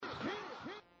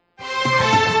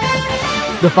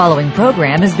The following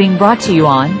program is being brought to you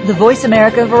on the Voice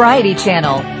America Variety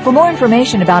Channel. For more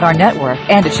information about our network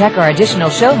and to check our additional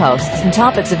show hosts and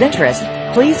topics of interest,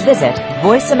 please visit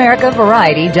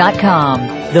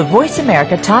VoiceAmericaVariety.com. The Voice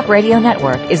America Talk Radio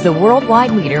Network is the worldwide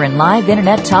leader in live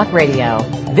Internet talk radio.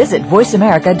 Visit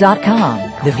VoiceAmerica.com.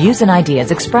 The views and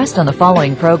ideas expressed on the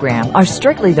following program are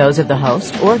strictly those of the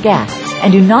host or guests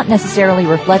and do not necessarily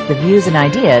reflect the views and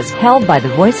ideas held by the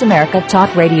Voice America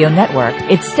Talk Radio Network,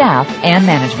 its staff, and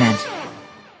management.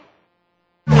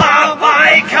 Pop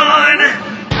icon!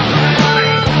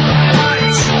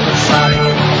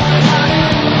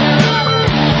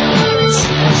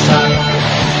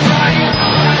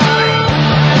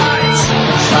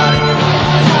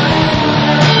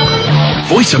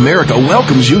 Voice America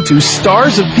welcomes you to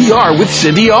Stars of PR with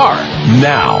Cindy R.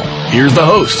 Now, here's the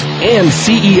host and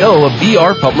CEO of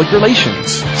VR Public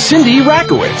Relations, Cindy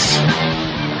Rakowitz.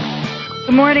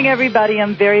 Good morning, everybody.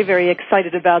 I'm very, very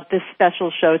excited about this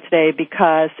special show today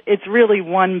because it's really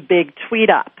one big tweet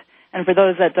up. And for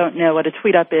those that don't know what a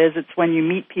tweet up is, it's when you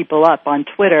meet people up on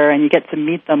Twitter and you get to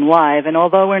meet them live. And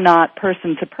although we're not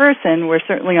person to person, we're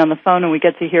certainly on the phone and we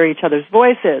get to hear each other's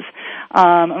voices.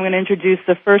 I'm going to introduce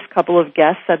the first couple of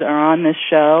guests that are on this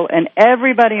show. And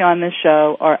everybody on this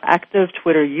show are active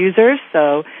Twitter users.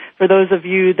 So for those of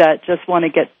you that just want to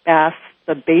get past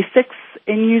the basics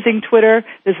in using Twitter,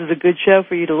 this is a good show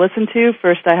for you to listen to.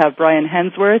 First, I have Brian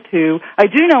Hensworth, who I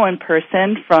do know in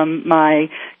person from my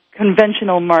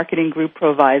conventional marketing group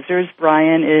Provisors.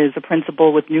 Brian is a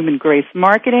principal with Newman Grace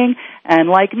Marketing, and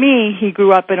like me, he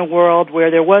grew up in a world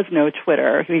where there was no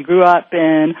Twitter. He grew up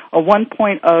in a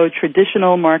 1.0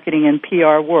 traditional marketing and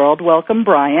PR world. Welcome,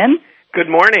 Brian. Good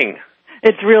morning.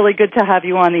 It's really good to have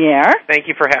you on the air. Thank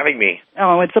you for having me.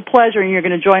 Oh, it's a pleasure, and you're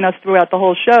going to join us throughout the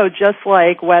whole show, just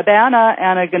like Web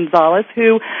Anna Gonzalez,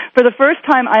 who, for the first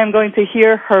time, I am going to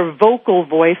hear her vocal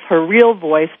voice, her real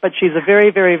voice, but she's a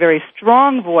very, very, very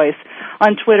strong voice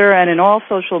on Twitter and in all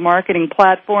social marketing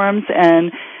platforms,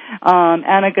 and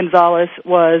Anna Gonzalez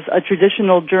was a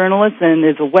traditional journalist and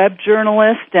is a web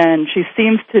journalist, and she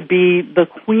seems to be the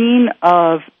queen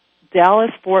of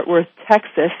Dallas, Fort Worth,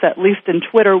 Texas, at least in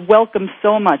Twitter. Welcome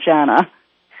so much, Anna.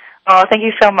 Oh, thank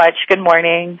you so much. Good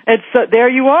morning. It's there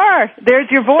you are.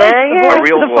 There's your voice. There the voice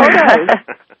real of the voice. photos.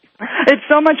 It's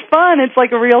so much fun. It's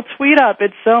like a real tweet up.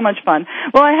 It's so much fun.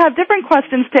 Well, I have different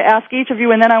questions to ask each of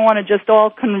you, and then I want to just all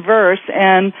converse.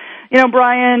 And, you know,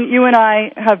 Brian, you and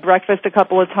I have breakfast a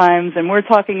couple of times, and we're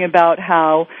talking about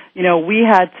how, you know, we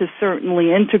had to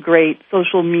certainly integrate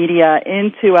social media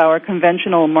into our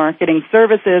conventional marketing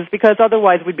services because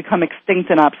otherwise we'd become extinct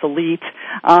and obsolete.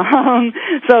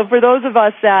 So for those of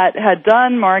us that had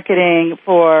done marketing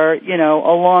for, you know,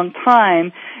 a long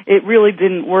time, it really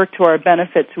didn't work to our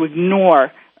benefit to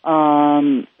ignore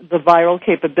the viral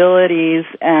capabilities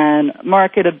and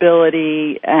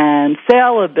marketability and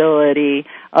saleability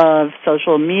of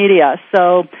social media.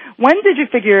 So when did you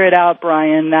figure it out,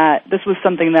 Brian, that this was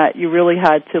something that you really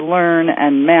had to learn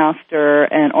and master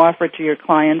and offer to your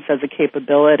clients as a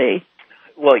capability?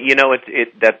 Well, you know,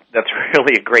 that's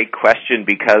really a great question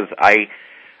because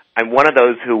I'm one of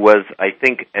those who was, I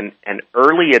think, an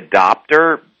early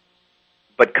adopter,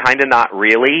 but kind of not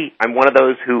really. I'm one of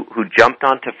those who jumped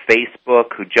onto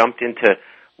Facebook, who jumped into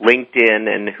LinkedIn,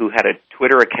 and who had a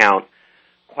Twitter account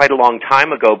quite a long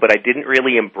time ago, but I didn't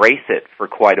really embrace it for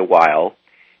quite a while.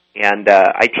 And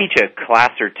I teach a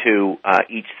class or two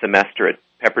each semester at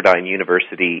Pepperdine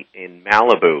University in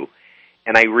Malibu,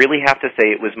 and I really have to say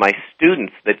it was my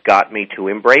students that got me to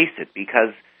embrace it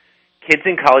because kids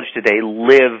in college today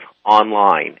live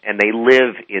online, and they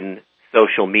live in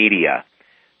social media.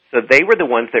 So they were the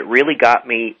ones that really got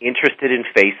me interested in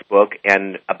Facebook,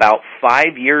 and about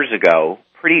 5 years ago,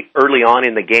 pretty early on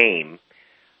in the game,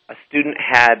 a student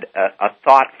had a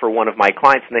thought for one of my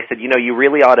clients, and they said, you know, you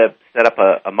really ought to set up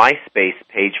a MySpace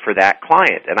page for that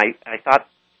client. And I thought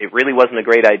it really wasn't a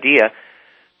great idea,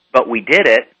 but we did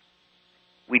it.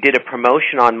 We did a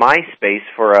promotion on MySpace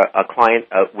for a client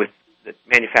with that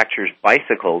manufactures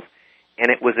bicycles,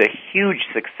 and it was a huge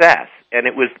success. And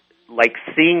it was like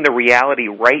seeing the reality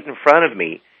right in front of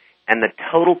me, and the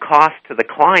total cost to the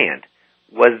client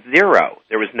was zero.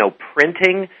 There was no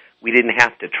printing. We didn't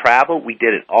have to travel. We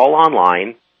did it all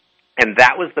online, and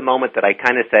that was the moment that I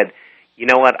kind of said, you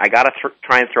know what, I got to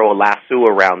try and throw a lasso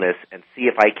around this and see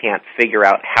if I can't figure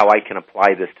out how I can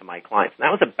apply this to my clients. And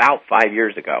that was about 5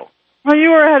 years ago. Well,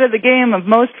 you were ahead of the game of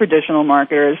most traditional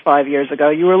marketers 5 years ago.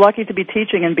 You were lucky to be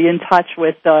teaching and be in touch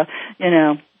with, the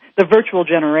virtual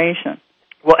generation.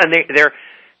 Well, and they're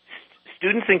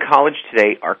students in college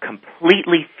today are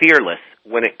completely fearless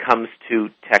when it comes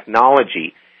to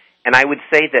technology. And I would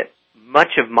say that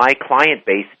much of my client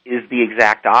base is the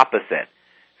exact opposite.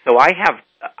 So I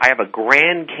have a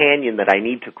Grand Canyon that I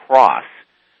need to cross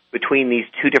between these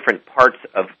two different parts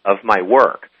of my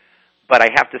work. But I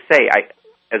have to say,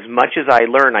 as much as I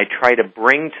learn, I try to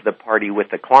bring to the party with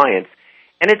the clients.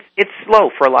 And it's slow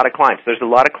for a lot of clients. There's a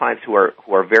lot of clients who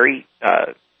are very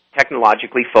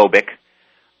technologically phobic.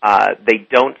 They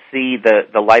don't see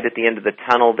the light at the end of the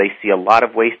tunnel. They see a lot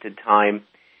of wasted time,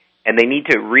 and they need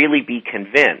to really be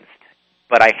convinced.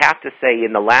 But I have to say,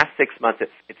 in the last 6 months,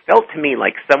 it felt to me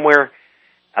like somewhere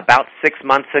about 6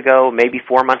 months ago, maybe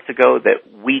 4 months ago, that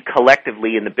we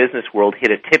collectively in the business world hit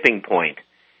a tipping point.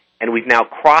 And we've now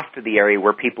crossed to the area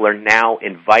where people are now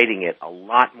inviting it a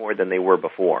lot more than they were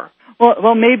before.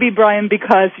 Well, maybe, Brian,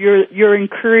 because you're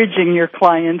encouraging your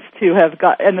clients to have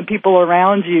got, and the people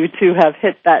around you to have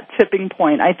hit that tipping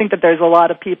point. I think that there's a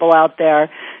lot of people out there,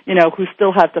 who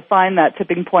still have to find that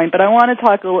tipping point. But I want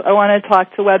to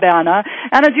talk to Web Anna.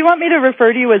 Anna, do you want me to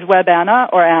refer to you as Web Anna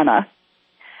or Anna?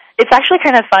 It's actually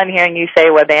kind of fun hearing you say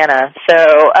Webana, so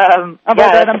that's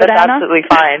absolutely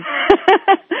fine.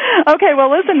 Okay, well,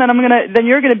 listen, then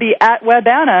you're gonna be at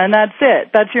Webana, and that's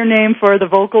it. That's your name for the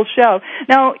vocal show.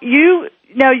 Now you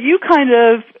kind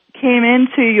of came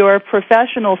into your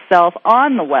professional self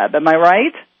on the web. Am I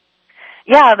right?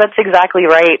 Yeah, that's exactly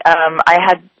right.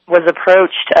 I was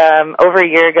approached over a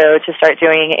year ago to start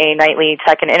doing a nightly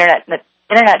tech and internet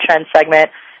trend segment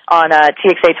on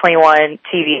TXA 21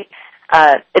 TV.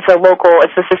 It's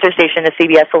the sister station to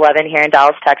CBS 11 here in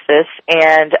Dallas, Texas.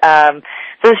 And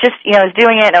so it was just, I was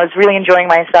doing it, and I was really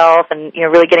enjoying myself and,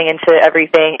 really getting into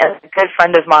everything. And a good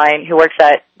friend of mine who works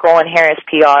at Golan Harris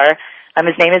PR,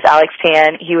 his name is Alex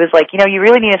Tan, he was like, you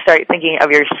really need to start thinking of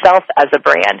yourself as a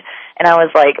brand. And I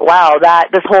was like, wow,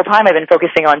 this whole time I've been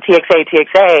focusing on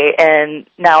TXA, and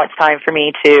now it's time for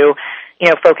me to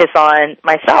focus on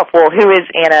myself. Well, who is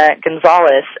Anna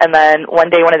Gonzalez? And then one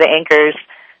day one of the anchors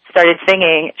started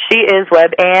singing, "She is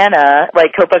Web Anna,"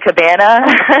 like Copacabana,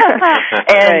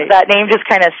 and that name just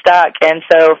kind of stuck. And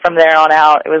so from there on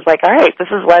out, it was like, all right, this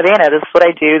is Web Anna. This is what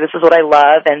I do. This is what I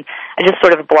love. And I just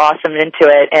sort of blossomed into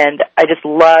it. And I just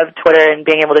love Twitter and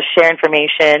being able to share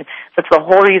information. That's the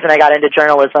whole reason I got into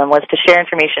journalism, was to share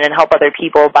information and help other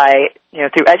people by,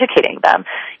 through educating them,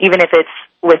 even if it's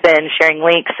within sharing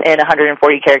links in 140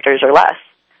 characters or less.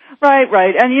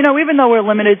 Right. And, even though we're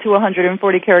limited to 140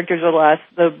 characters or less,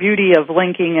 the beauty of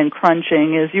linking and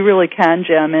crunching is you really can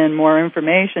jam in more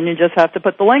information. You just have to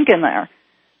put the link in there.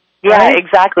 Yeah, right?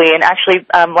 Exactly. And actually,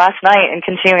 last night and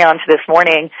continuing on to this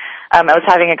morning, I was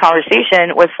having a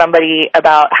conversation with somebody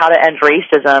about how to end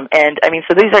racism. And,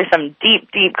 so these are some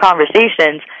deep, deep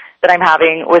conversations that I'm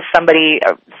having with somebody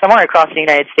somewhere across the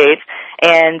United States.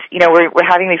 And, we're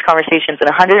having these conversations in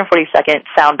 140-second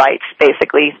sound bites,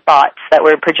 basically, thoughts that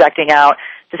we're projecting out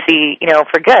to see,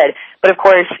 for good. But, of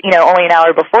course, only an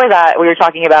hour before that, we were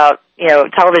talking about,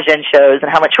 television shows and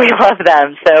how much we love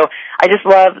them. So I just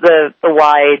love the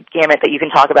wide gamut that you can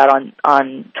talk about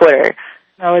on Twitter.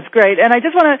 Oh, it's great. And I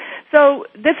just want to, so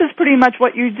this is pretty much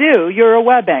what you do. You're a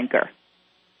web anchor.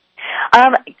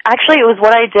 Actually, it was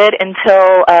what I did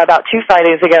until about 2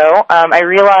 Fridays ago. I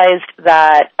realized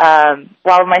that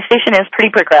while my station is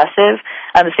pretty progressive,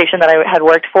 the station that I had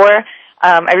worked for,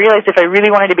 I realized if I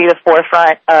really wanted to be the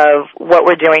forefront of what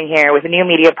we're doing here with new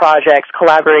media projects,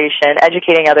 collaboration,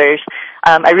 educating others,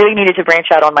 I really needed to branch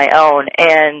out on my own.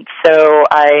 And so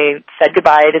I said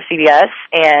goodbye to CBS,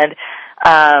 and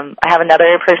I have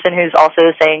another person who's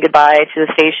also saying goodbye to the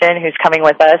station, who's coming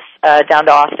with us down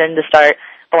to Austin to start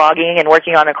blogging and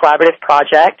working on a collaborative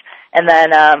project. And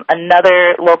then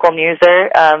another local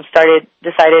newser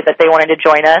decided that they wanted to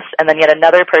join us, and then yet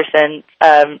another person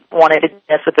wanted to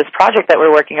join us with this project that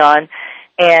we're working on.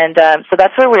 And so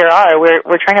that's where we are.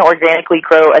 We're trying to organically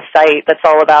grow a site that's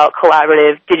all about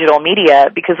collaborative digital media,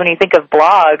 because when you think of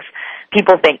blogs,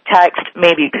 people think text,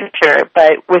 maybe picture,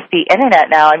 but with the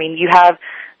internet now, you have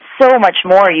so much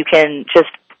more you can just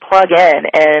plug in,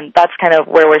 and that's kind of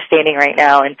where we're standing right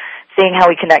now, and seeing how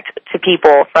we connect to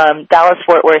people from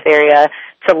Dallas-Fort Worth area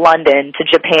to London to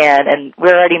Japan, and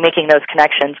we're already making those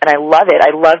connections, and I love it.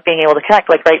 I love being able to connect.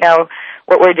 Like right now,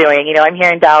 what we're doing, I'm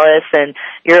here in Dallas, and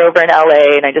you're over in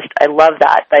LA, and I love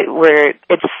that. We're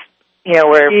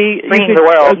bringing the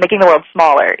world, making the world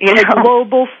smaller. A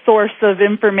global source of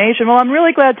information. Well, I'm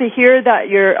really glad to hear that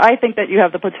I think that you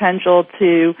have the potential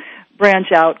to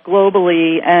branch out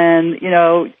globally, and,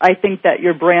 I think that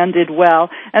you're branded well.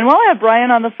 And while I have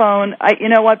Brian on the phone,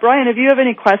 Brian, if you have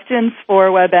any questions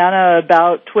for Web Anna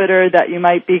about Twitter that you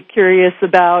might be curious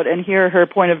about and hear her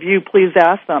point of view, please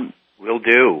ask them. Will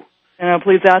do.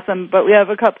 please ask them. But we have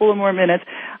a couple of more minutes.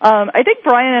 I think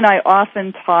Brian and I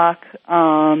often talk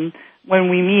when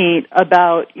we meet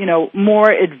about,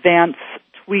 more advanced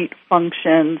tweet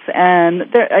functions, and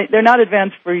they're not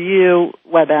advanced for you,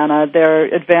 WebAnna. They're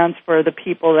advanced for the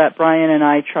people that Brian and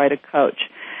I try to coach.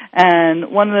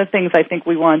 And one of the things I think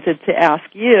we wanted to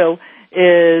ask you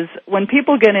is, when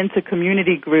people get into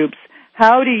community groups,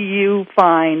 how do you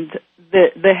find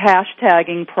the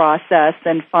hashtagging process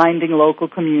and finding local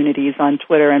communities on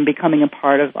Twitter and becoming a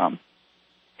part of them?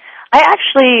 I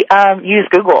actually use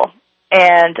Google,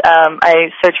 and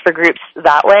I search for groups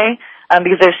that way,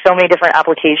 because there's so many different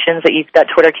applications that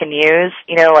Twitter can use,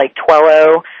 like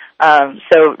Twello.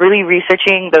 So really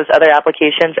researching those other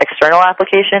applications, external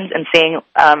applications, and seeing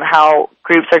how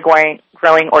groups are growing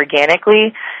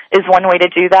organically is one way to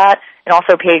do that, and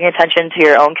also paying attention to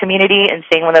your own community and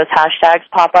seeing when those hashtags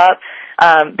pop up,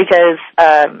 because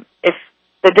if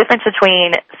the difference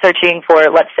between searching for,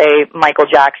 let's say, Michael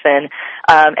Jackson,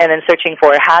 and then searching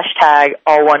for hashtag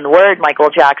all one word Michael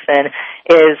Jackson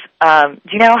is,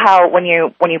 do you know how when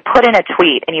you put in a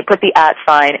tweet and you put the @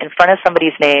 sign in front of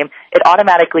somebody's name, it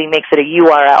automatically makes it a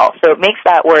URL. So it makes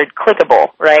that word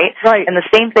clickable, right? Right. And the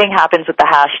same thing happens with the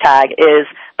hashtag is,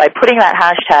 by putting that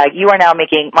hashtag, you are now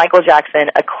making Michael Jackson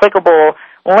a clickable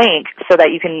link so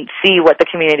that you can see what the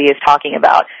community is talking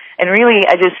about. And really,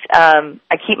 I just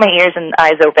I keep my ears and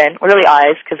eyes open, really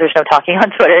eyes, because there's no talking on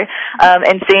Twitter,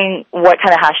 and seeing what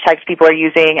kind of hashtags people are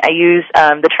using. I use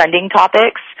the trending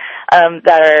topics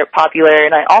that are popular,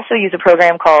 and I also use a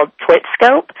program called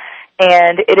TwitScope,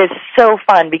 and it is so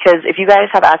fun because if you guys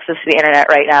have access to the Internet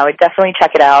right now, definitely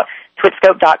check it out,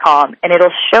 twitscope.com, and it'll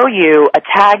show you a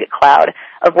tag cloud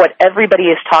of what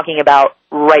everybody is talking about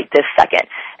right this second.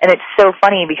 And it's so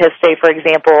funny because, say, for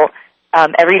example,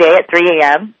 every day at 3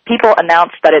 a.m., people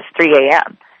announce that it's 3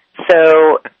 a.m.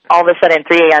 So all of a sudden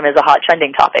 3 a.m. is a hot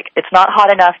trending topic. It's not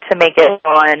hot enough to make it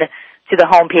on to the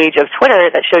homepage of Twitter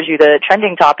that shows you the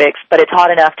trending topics, but it's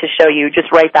hot enough to show you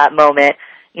just right that moment,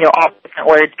 all the different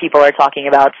words people are talking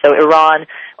about. So Iran,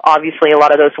 obviously a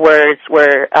lot of those words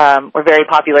were very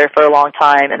popular for a long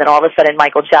time, and then all of a sudden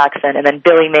Michael Jackson, and then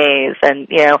Billy Mays, and,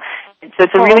 so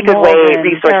it's a really good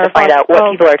resource to find out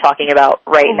what people are talking about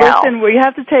now. Listen, we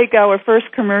have to take our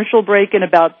first commercial break in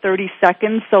about 30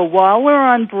 seconds. So while we're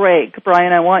on break,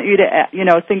 Brian, I want you to,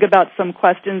 think about some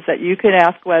questions that you could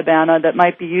ask WebAnna that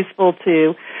might be useful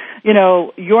to,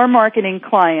 your marketing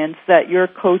clients that you're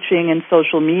coaching in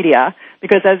social media.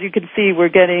 Because as you can see, we're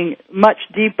getting much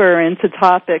deeper into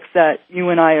topics that you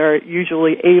and I are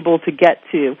usually able to get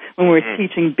to when we're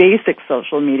teaching basic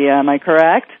social media. Am I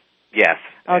correct? Yes.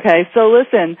 Okay, so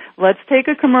listen, let's take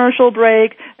a commercial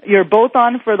break. You're both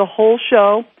on for the whole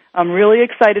show. I'm really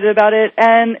excited about it.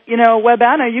 And,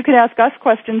 WebAnna, you can ask us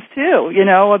questions too,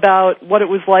 about what it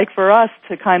was like for us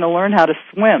to kind of learn how to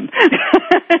swim.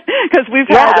 Because we've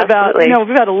had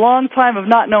we've had a long time of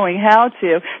not knowing how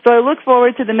to. So I look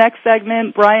forward to the next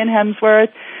segment, Brian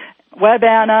Hemsworth,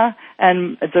 WebAnna,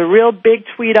 and it's a real big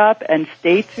tweet up, and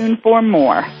stay tuned for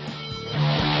more.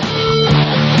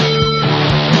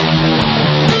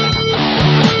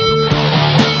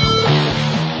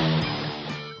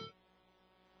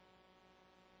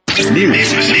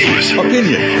 News,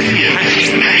 opinion.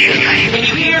 Can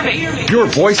you hear me? Your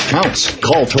voice counts.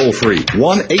 Call toll-free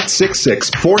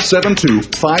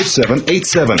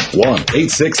 1-866-472-5787.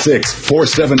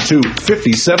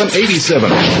 1-866-472-5787.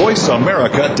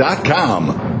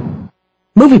 VoiceAmerica.com.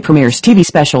 Movie premieres, TV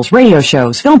specials, radio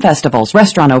shows, film festivals,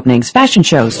 restaurant openings, fashion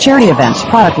shows, charity events,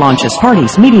 product launches,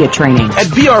 parties, media training. At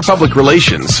VR Public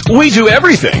Relations, we do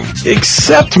everything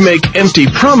except make empty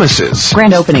promises.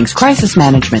 Grand openings, crisis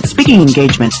management, speaking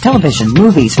engagements, television,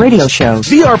 movies, radio shows.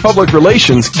 VR Public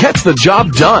Relations gets the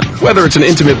job done, whether it's an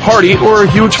intimate party or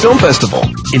a huge film festival.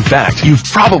 In fact, you've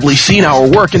probably seen our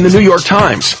work in the New York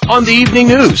Times, on the evening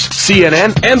news,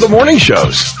 CNN, and the morning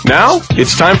shows. Now,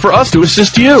 it's time for us to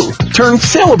assist you. Turn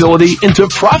saleability into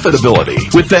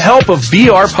profitability with the help of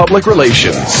VR Public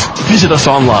Relations. Visit us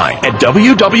online at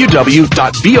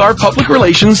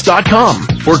www.vrpublicrelations.com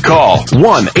or call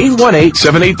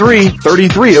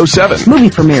 1-818-783-3307.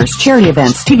 Movie premieres, charity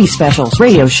events, TV specials,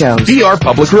 radio shows. VR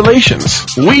Public Relations.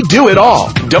 We do it all.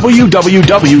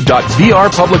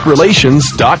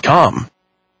 www.vrpublicrelations.com.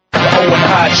 Owen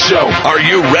Hodge Show. Are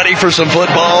you ready for some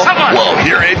football? Well,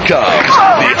 here it comes.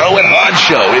 The Owen Hodge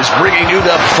Show is bringing you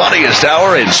the funniest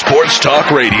hour in sports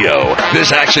talk radio.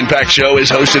 This action-packed show is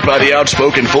hosted by the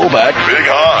outspoken fullback, Big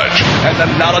Hodge, and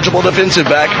the knowledgeable defensive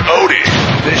back, Odie.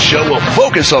 This show will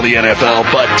focus on the NFL,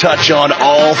 but touch on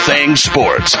all things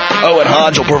sports. Owen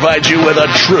Hodge will provide you with a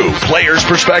true player's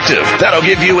perspective that'll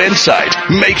give you insight,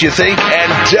 make you think,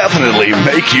 and definitely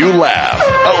make you laugh.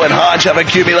 Owen Hodge have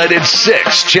accumulated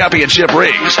 6 championship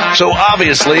rings, so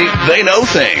obviously they know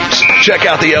things. Check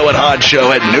out the Owen Hodge Show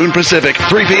at noon Pacific,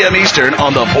 3 p.m. Eastern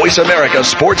on the Voice America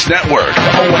Sports Network.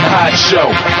 The Owen Hodge Show.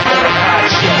 Owen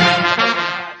Hodge Show.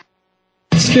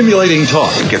 Stimulating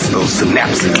talk. It gets those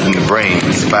synapses in the brain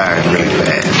firing really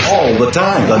fast. All the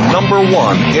time. The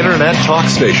 #1 Internet talk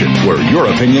station where your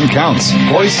opinion counts.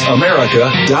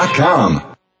 VoiceAmerica.com.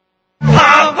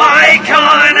 Pop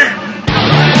icon!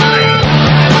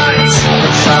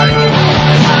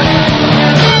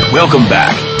 Welcome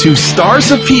back to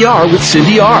Stars of PR with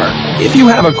Cindy R. If you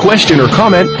have a question or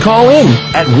comment, call in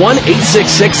at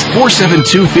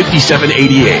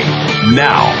 1-866-472-5788.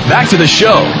 Now, back to the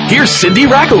show. Here's Cindy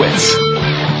Rakowitz.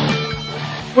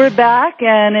 We're back,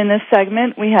 and in this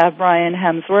segment, we have Brian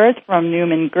Hemsworth from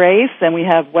Newman Grace, and we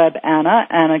have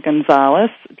Anna Gonzalez,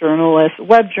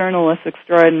 web journalist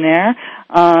extraordinaire.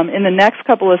 In the next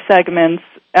couple of segments,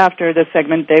 after this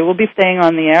segment, they will be staying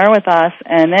on the air with us,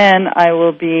 and then I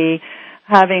will be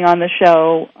having on the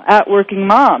show At Working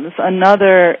Moms,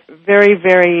 another very,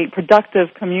 very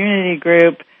productive community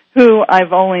group who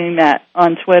I've only met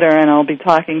on Twitter, and I'll be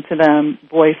talking to them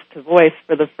voice to voice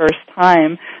for the first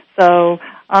time. So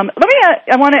I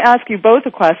want to ask you both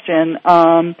a question.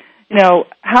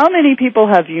 How many people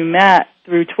have you met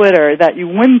through Twitter that you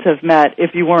wouldn't have met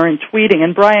if you weren't tweeting?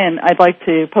 And Brian, I'd like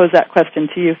to pose that question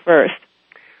to you first.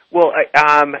 Well,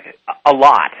 a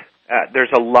lot.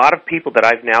 There's a lot of people that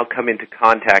I've now come into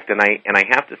contact, and I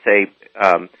have to say,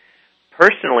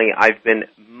 personally, I've been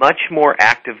much more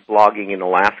active blogging in the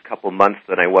last couple months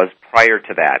than I was prior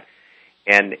to that,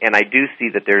 and I do see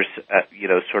that there's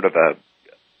sort of a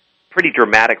pretty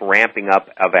dramatic ramping up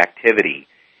of activity,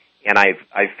 and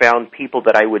I've found people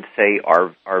that I would say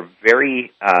are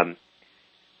very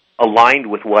aligned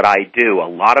with what I do. A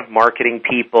lot of marketing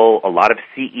people, a lot of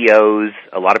CEOs,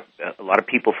 a lot of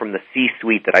people from the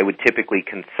C-suite that I would typically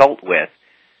consult with,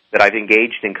 that I've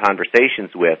engaged in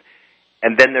conversations with.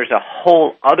 And then there's a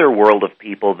whole other world of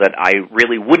people that I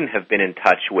really wouldn't have been in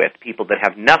touch with, people that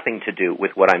have nothing to do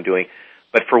with what I'm doing,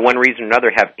 but for one reason or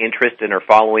another have interest and are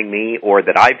following me, or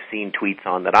that I've seen tweets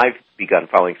on that I've begun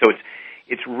following. So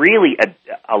it's really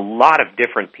a lot of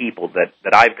different people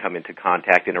that I've come into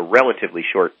contact in a relatively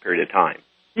short period of time.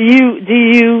 Do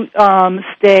you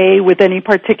stay with any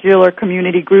particular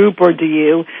community group, or do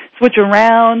you switch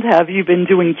around? Have you been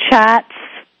doing chats?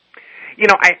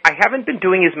 I haven't been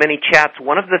doing as many chats.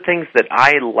 One of the things that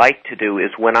I like to do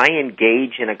is when I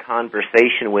engage in a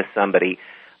conversation with somebody,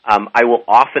 I will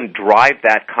often drive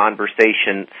that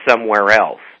conversation somewhere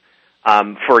else.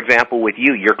 For example, with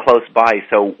you, you're close by,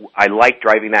 so I like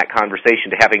driving that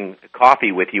conversation to having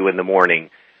coffee with you in the morning.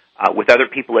 With other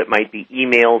people, it might be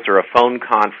emails or a phone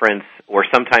conference, or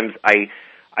sometimes I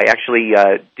actually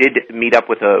did meet up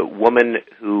with a woman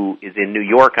who is in New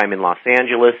York. I'm in Los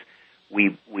Angeles.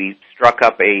 We struck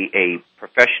up a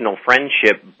professional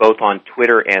friendship both on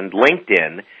Twitter and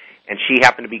LinkedIn, and she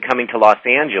happened to be coming to Los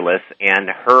Angeles, and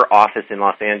her office in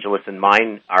Los Angeles and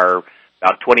mine are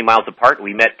about 20 miles apart.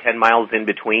 We met 10 miles in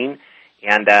between,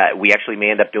 and we actually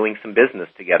may end up doing some business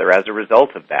together as a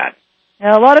result of that.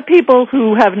 Now, a lot of people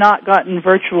who have not gotten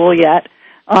virtual yet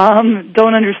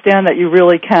don't understand that you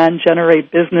really can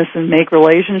generate business and make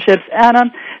relationships.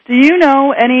 Anna, do you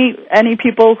know any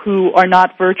people who are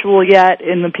not virtual yet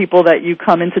in the people that you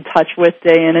come into touch with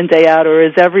day in and day out, or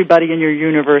is everybody in your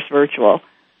universe virtual?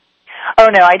 Oh,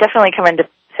 no, I definitely come into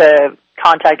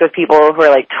contact with people who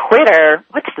are like, Twitter,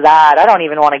 what's that? I don't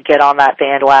even want to get on that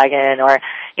bandwagon. Or,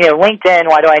 LinkedIn,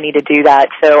 why do I need to do that?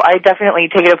 So I definitely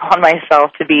take it upon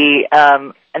myself to be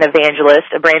an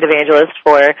evangelist, a brand evangelist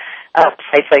for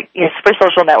sites like, for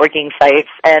social networking sites.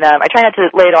 And I try not to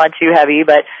lay it on too heavy,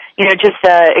 but, just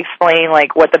explain,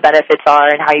 like, what the benefits are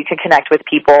and how you can connect with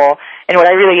people. And what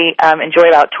I really enjoy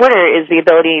about Twitter is the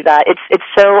ability that it's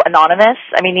so anonymous.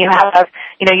 I mean, you have,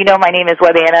 my name is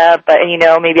Anna, but,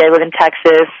 maybe I live in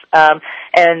Texas,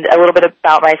 and a little bit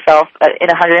about myself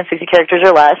in 160 characters or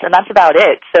less, and that's about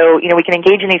it. So, we can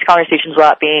engage in these conversations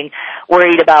without being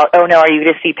worried about, oh, no, are you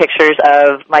going to see pictures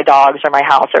of my dogs or my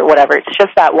house or whatever. It's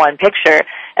just that one picture.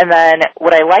 And then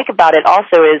what I like about it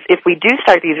also is if we do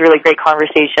start these really great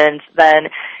conversations, then,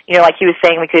 like he was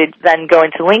saying, we could then go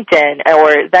into LinkedIn,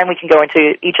 or then we can go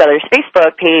into each other's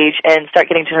Facebook page and start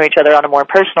getting to know each other on a more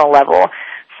personal level.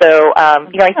 So,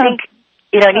 I think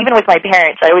and even with my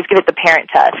parents, I always give it the parent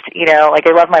test. Like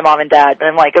I love my mom and dad, but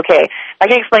I'm like, okay, if I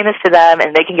can explain this to them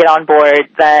and they can get on board,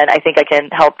 then I think I can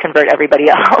help convert everybody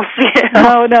else.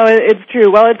 No, it's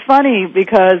true. Well, it's funny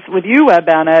because with you,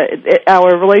 Anna,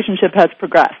 our relationship has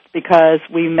progressed because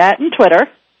we met in Twitter.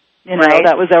 Right.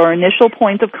 That was our initial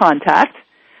point of contact.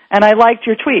 And I liked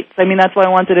your tweets. I mean, that's why I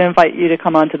wanted to invite you to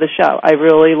come onto the show. I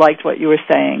really liked what you were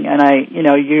saying, and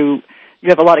you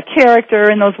have a lot of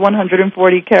character in those 140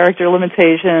 character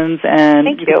limitations, and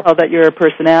Thank you can tell that you're a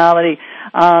personality.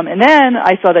 And then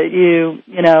I saw that you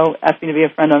asked me to be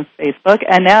a friend on Facebook,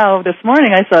 and now this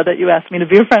morning I saw that you asked me to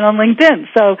be a friend on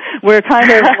LinkedIn. So we're kind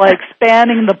of like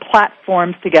spanning the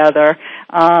platforms together.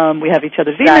 We have each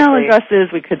other's email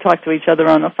addresses. We could talk to each other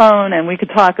on the phone, and we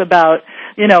could talk about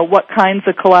what kinds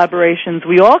of collaborations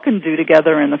we all can do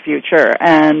together in the future.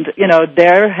 And,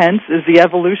 there, hence, is the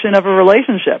evolution of a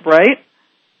relationship, right?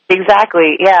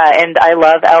 Exactly, yeah, and I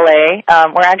love L.A.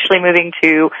 We're actually moving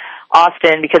to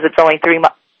Austin because it's only 3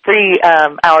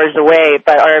 hours away,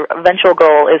 but our eventual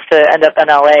goal is to end up in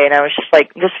L.A., and I was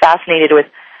just fascinated with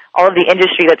all of the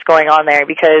industry that's going on there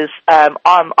because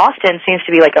Austin seems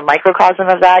to be like a microcosm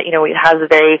of that. It has a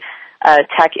very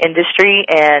tech industry,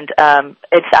 and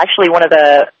it's actually one of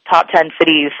the top 10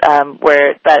 cities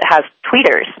that has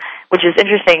tweeters, which is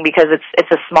interesting because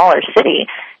it's a smaller city.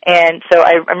 And so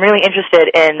I'm really interested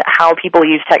in how people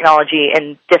use technology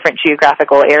in different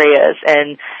geographical areas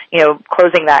and,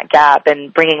 closing that gap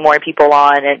and bringing more people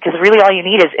on. And because really all you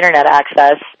need is internet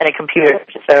access and a computer.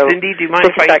 So Cindy, do you mind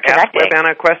if I ask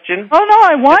Anna a question? Oh, no,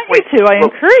 I want you to. I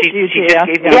encourage you to. Yeah,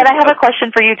 and I have a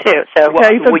question for you, too. So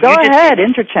go ahead,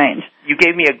 interchange. You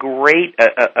gave me a great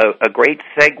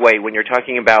segue when you're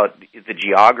talking about the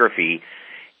geography.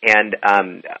 And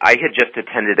I had just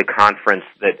attended a conference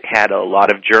that had a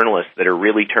lot of journalists that are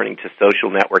really turning to social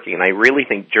networking, and I really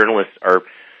think journalists are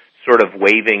sort of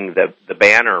waving the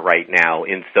banner right now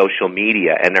in social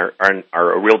media and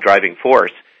are a real driving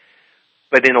force.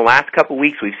 But in the last couple of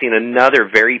weeks, we've seen another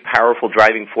very powerful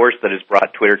driving force that has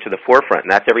brought Twitter to the forefront,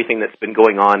 and that's everything that's been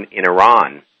going on in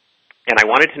Iran. And I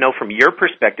wanted to know from your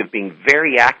perspective, being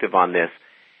very active on this,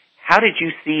 how did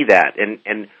you see that?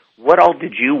 And what all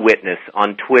did you witness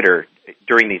on Twitter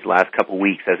during these last couple of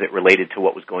weeks as it related to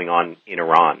what was going on in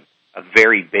Iran, a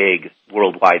very big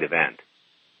worldwide event?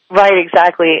 Right,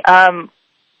 exactly.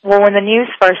 Well, when the news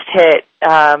first hit,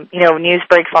 news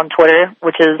breaks on Twitter,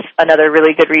 which is another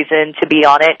really good reason to be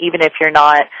on it, even if you're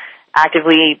not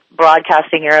actively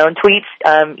broadcasting your own tweets.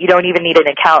 You don't even need an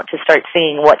account to start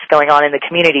seeing what's going on in the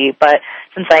community. But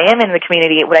since I am in the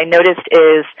community, what I noticed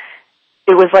is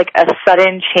it was like a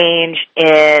sudden change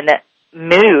in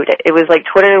mood. It was like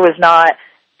Twitter was not,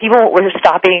 people were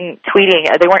stopping tweeting.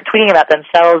 They weren't tweeting about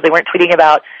themselves. They weren't tweeting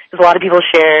about, because a lot of people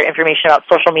share information about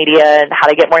social media and how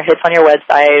to get more hits on your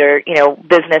website or,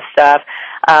 business stuff,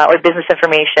 or business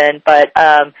information. But,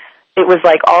 it was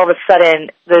like all of a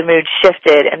sudden the mood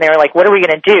shifted and they were like, what are we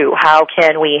going to do? How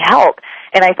can we help?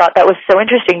 And I thought that was so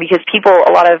interesting because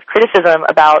a lot of criticism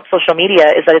about social media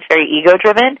is that it's very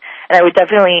ego-driven, and I would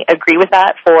definitely agree with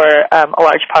that for a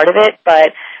large part of it,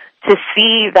 but to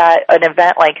see that an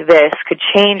event like this could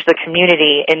change the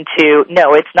community into,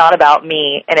 no, it's not about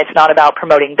me and it's not about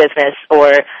promoting business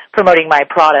or promoting my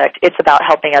product, it's about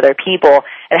helping other people,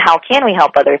 and how can we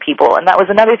help other people? And that was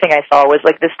another thing I saw was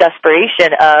like this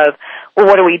desperation of, well,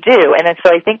 what do we do? And then so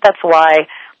I think that's why,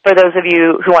 for those of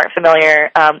you who aren't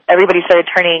familiar, everybody started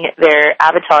turning their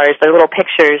avatars, their little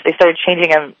pictures, they started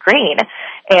changing them green.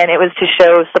 And it was to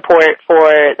show support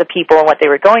for the people and what they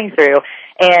were going through.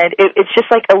 And it's just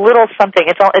like a little something.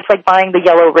 It's like buying the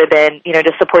yellow ribbon,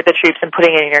 to support the troops and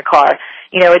putting it in your car.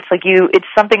 It's like it's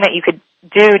something that you could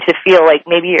do to feel like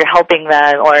maybe you're helping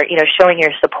them or, showing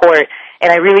your support.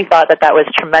 And I really thought that was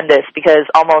tremendous because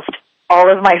almost all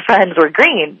of my friends were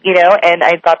green, and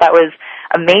I thought that was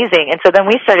amazing. And so then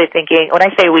we started thinking, when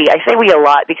I say we a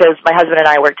lot because my husband and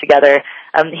I work together.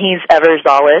 He's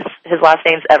Everzales. His last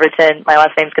name's Everton. My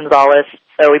last name's Gonzalez.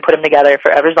 So we put them together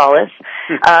for Everzales.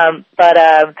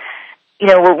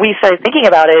 What we started thinking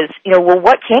about is, well,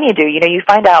 what can you do? You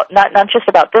find out not just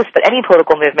about this, but any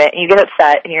political movement, and you get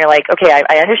upset and you're like, okay,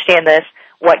 I understand this.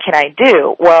 What can I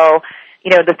do? Well,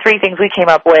 the three things we came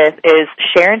up with is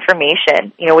share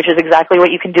information, which is exactly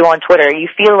what you can do on Twitter. You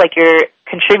feel like you're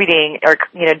contributing or,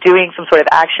 doing some sort of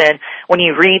action when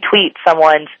you retweet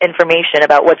someone's information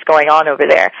about what's going on over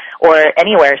there or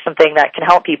anywhere, something that can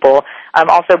help people.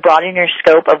 Also broaden your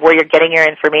scope of where you're getting your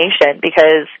information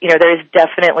because, there's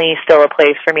definitely still a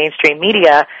place for mainstream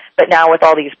media, but now with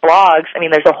all these blogs,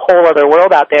 there's a whole other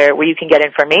world out there where you can get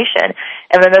information.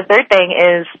 And then the third thing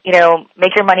is,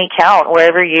 make your money count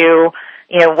wherever you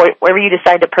whatever you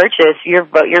decide to purchase,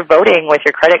 you're voting with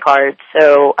your credit card.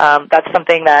 So that's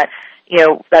something that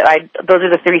those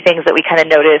are the three things that we kind of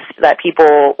noticed that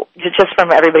people, just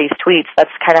from everybody's tweets,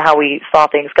 that's kind of how we saw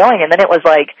things going. And then it was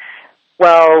like,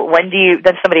 well,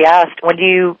 then somebody asked, when do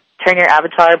you turn your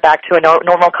avatar back to a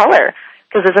normal color?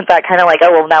 Because isn't that kind of like,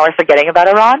 oh, well, now we're forgetting about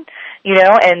Iran?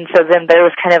 And so then there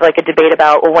was kind of like a debate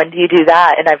about, well, when do you do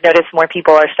that? And I've noticed more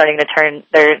people are starting to turn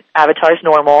their avatars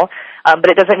normal,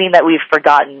 but it doesn't mean that we've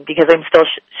forgotten, because I'm still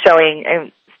showing,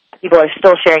 and people are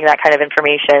still sharing that kind of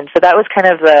information. So that was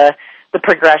kind of the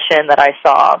progression that I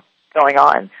saw going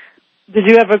on. Did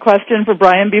you have a question for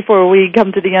Brian before we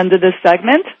come to the end of this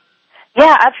segment?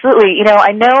 Yeah, absolutely.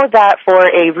 I know that for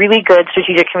a really good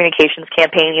strategic communications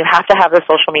campaign, you have to have the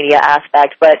social media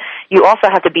aspect, but you also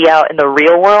have to be out in the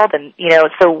real world. And,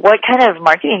 so what kind of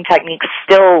marketing techniques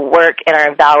still work and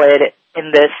are valid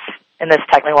in this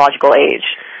technological age?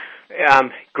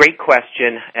 Great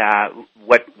question.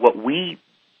 What we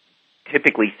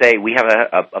typically say, we have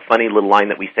a funny little line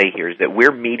that we say here, is that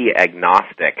we're media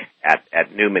agnostic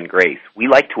at Newman Grace. We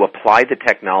like to apply the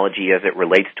technology as it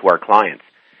relates to our clients.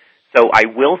 So I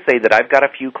will say that I've got a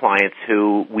few clients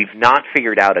who we've not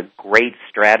figured out a great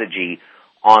strategy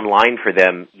online for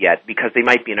them yet, because they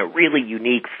might be in a really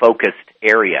unique, focused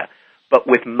area. But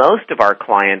with most of our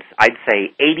clients, I'd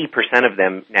say 80% of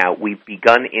them now, we've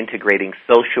begun integrating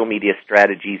social media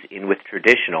strategies in with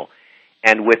traditional.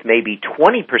 And with maybe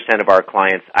 20% of our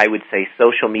clients, I would say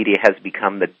social media has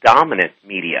become the dominant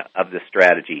media of the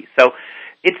strategy. So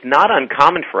it's not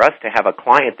uncommon for us to have a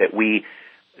client that we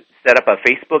set up a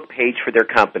Facebook page for their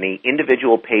company,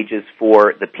 individual pages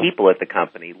for the people at the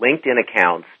company, LinkedIn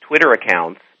accounts, Twitter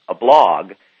accounts, a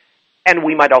blog, and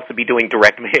we might also be doing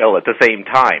direct mail at the same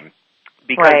time.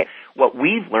 Because what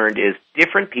we've learned is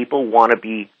different people want to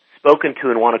be spoken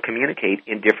to and want to communicate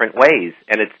in different ways.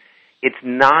 And it's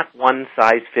not one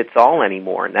size fits all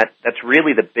anymore. And that's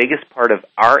really the biggest part of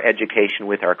our education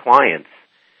with our clients,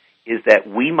 is that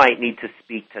we might need to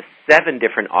speak to 7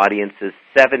 different audiences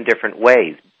 7 different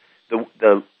ways.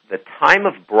 The time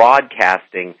of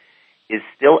broadcasting is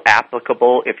still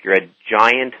applicable. If you're a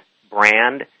giant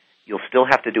brand, you'll still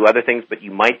have to do other things, but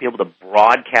you might be able to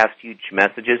broadcast huge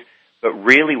messages. But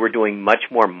really, we're doing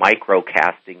much more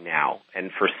microcasting now.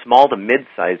 And for small to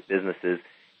mid-sized businesses,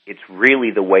 it's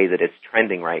really the way that it's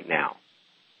trending right now.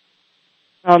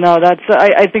 Oh, no,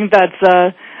 I think that's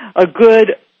a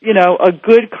good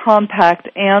compact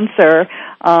answer.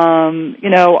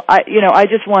 I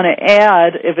just want to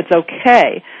add, if it's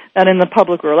okay, that in the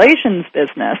public relations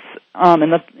business,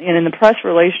 in the press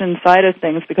relations side of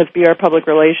things, because BR Public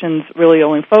Relations really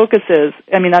only focuses,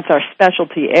 that's our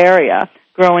specialty area,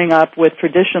 growing up with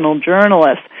traditional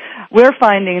journalists, we're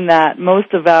finding that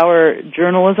most of our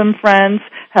journalism friends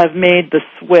have made the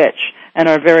switch and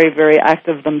are very, very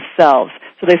active themselves.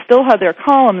 So they still have their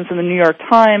columns in the New York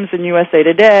Times and USA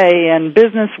Today and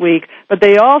Business Week, but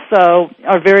they also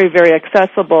are very, very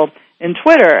accessible in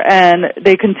Twitter, and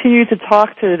they continue to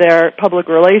talk to their public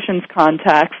relations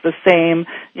contacts the same,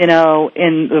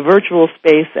 in the virtual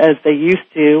space as they used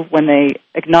to when they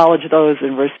acknowledged those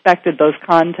and respected those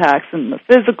contacts in the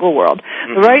physical world.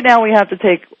 Mm-hmm. So right now we have to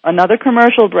take another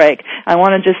commercial break. I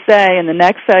want to just say in the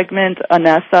next segment,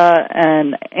 Anessa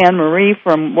and Anne-Marie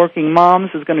from Working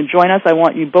Moms is going to join us. I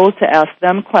want you both to ask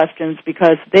them questions,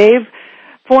 because they've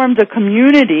formed a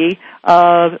community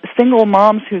of single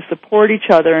moms who support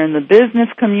each other in the business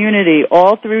community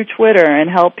all through Twitter and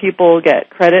help people get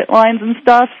credit lines and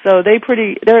stuff. So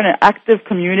they're an active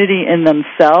community in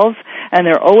themselves, and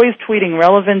they're always tweeting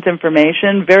relevant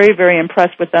information. Very, very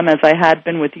impressed with them, as I had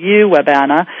been with you,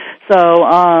 WebAnna. So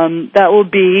that will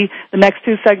be the next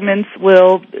 2 segments.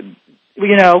 We'll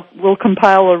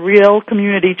compile a real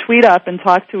community tweet up and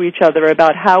talk to each other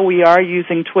about how we are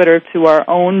using Twitter to our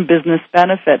own business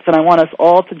benefits. And I want us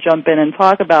all to jump in and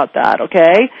talk about that,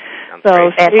 okay?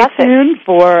 So stay tuned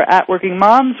for At Working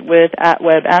Moms with At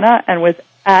WebAnna and with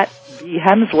At B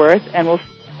Hemsworth, and we'll see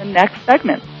you in the next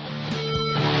segment.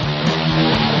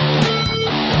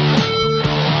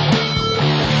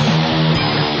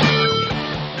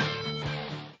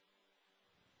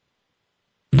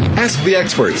 Ask the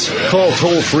experts. Call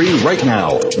toll-free right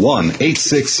now,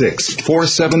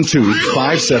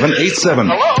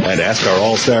 1-866-472-5787. And ask our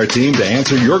All-Star team to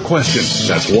answer your question.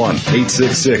 That's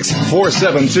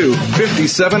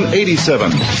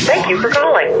 1-866-472-5787. Thank you for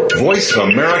calling.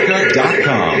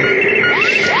 VoiceAmerica.com.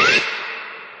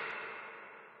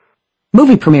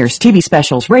 Movie premieres, TV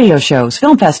specials, radio shows,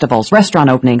 film festivals, restaurant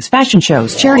openings, fashion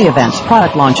shows, charity events,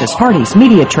 product launches, parties,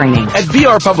 media training. At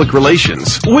VR Public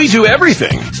Relations, we do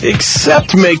everything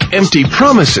except make empty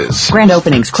promises. Grand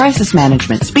openings, crisis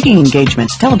management, speaking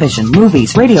engagements, television,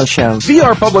 movies, radio shows.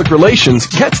 VR Public Relations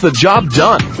gets the job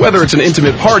done, whether it's an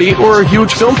intimate party or a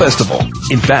huge film festival.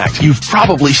 In fact, you've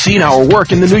probably seen our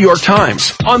work in the New York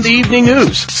Times, on the evening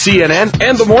news, CNN,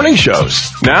 and the morning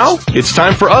shows. Now, it's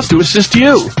time for us to assist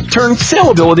you. Turn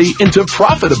saleability into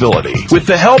profitability with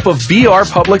the help of VR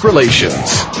Public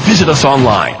Relations. Visit us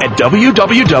online at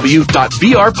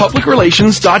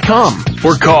www.vrpublicrelations.com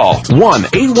or call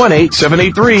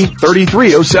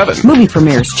 1-818-783-3307. Movie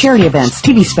premieres, charity events,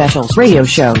 TV specials, radio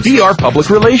shows. VR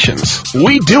Public Relations.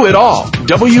 We do it all.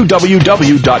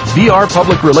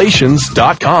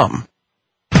 www.vrpublicrelations.com.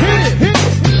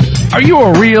 Are you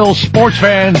a real sports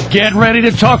fan? Get ready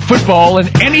to talk football and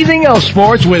anything else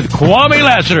sports with Kwame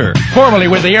Lassiter, formerly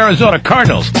with the Arizona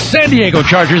Cardinals, San Diego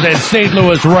Chargers, and St.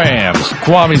 Louis Rams.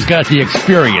 Kwame's got the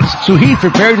experience, so he's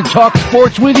prepared to talk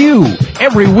sports with you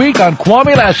every week on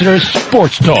Kwame Lassiter's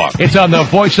Sports Talk. It's on the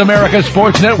Voice America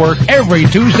Sports Network every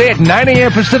Tuesday at 9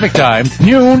 a.m. Pacific Time,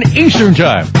 noon Eastern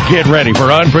Time. Get ready for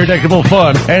unpredictable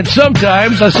fun and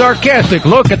sometimes a sarcastic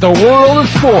look at the world of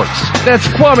sports. That's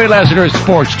Kwame Lassiter's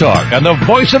Sports Talk on the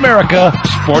Voice America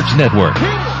Sports Network.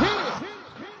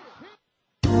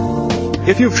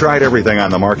 If you've tried everything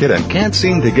on the market and can't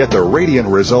seem to get the radiant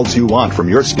results you want from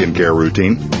your skincare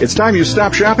routine, it's time you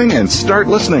stop shopping and start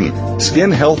listening. Skin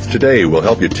Health Today will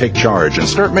help you take charge and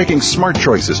start making smart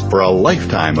choices for a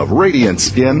lifetime of radiant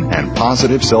skin and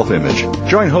positive self-image.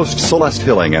 Join host Celeste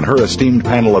Hilling and her esteemed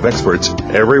panel of experts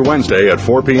every Wednesday at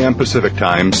 4 p.m. Pacific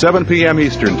Time, 7 p.m.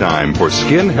 Eastern Time for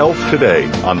Skin Health Today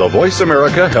on the Voice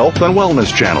America Health and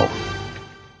Wellness Channel.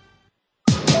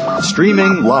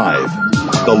 Streaming live.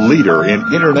 The leader in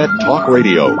Internet talk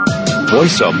radio.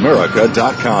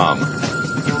 VoiceAmerica.com.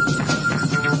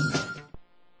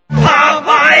 Pop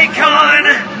icon!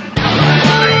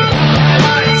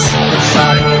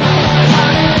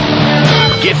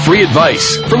 Get free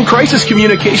advice from crisis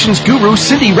communications guru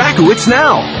Cindy Rakowitz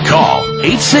now. Call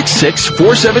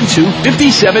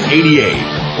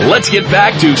 866-472-5788. Let's get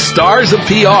back to Stars of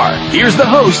PR. Here's the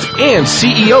host and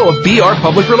CEO of BR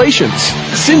Public Relations,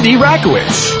 Cindy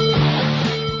Rakowitz.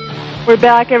 We're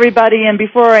back, everybody, and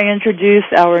before I introduce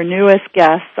our newest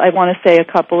guests, I want to say a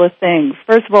couple of things.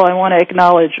 First of all, I want to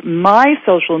acknowledge my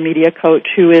social media coach,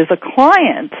 who is a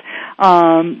client.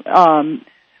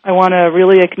 I want to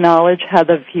really acknowledge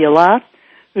Heather Vila,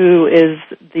 who is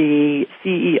the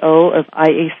CEO of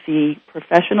IAC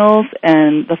Professionals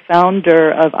and the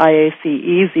founder of IAC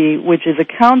Easy, which is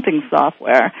accounting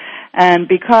software. And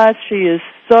because she is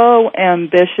so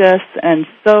ambitious and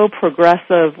so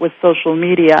progressive with social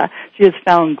media, she has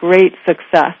found great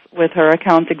success with her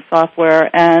accounting software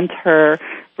and her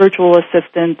virtual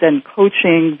assistant and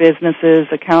coaching businesses,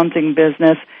 accounting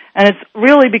business. And it's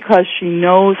really because she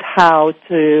knows how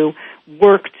to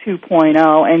work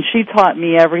 2.0, and she taught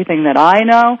me everything that I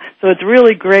know. So it's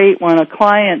really great when a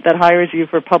client that hires you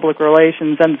for public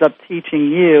relations ends up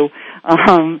teaching you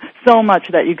so much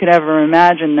that you could ever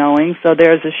imagine knowing. So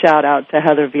there's a shout-out to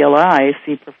Heather Vila,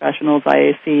 IAC Professionals,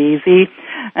 IAC Easy.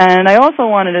 And I also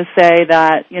wanted to say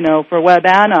that, for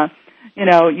WebAnna,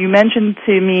 you mentioned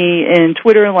to me in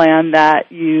Twitterland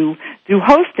that you do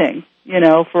hosting,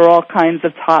 for all kinds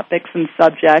of topics and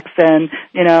subjects. And,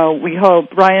 we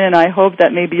hope, Brian and I hope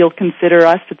that maybe you'll consider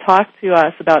us to talk to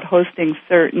us about hosting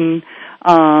certain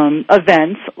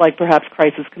events, like perhaps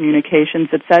crisis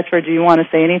communications, et cetera. Do you want to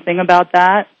say anything about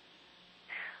that?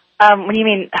 When you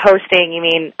mean hosting, you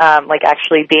mean like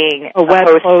actually being a web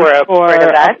host for an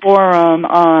event? A forum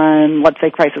on, let's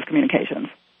say, crisis communications.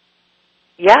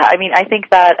 Yeah, I think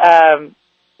that,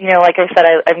 like I said,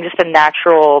 I'm just a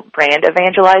natural brand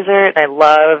evangelizer, and I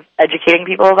love educating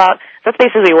people about. That's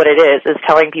basically what it is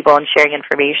telling people and sharing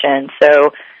information.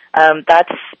 So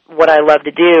that's what I love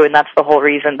to do, and that's the whole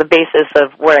reason, the basis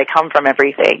of where I come from.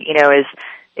 Everything,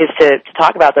 is to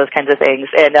talk about those kinds of things.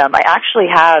 And I actually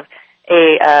have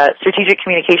a strategic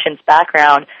communications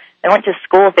background. I went to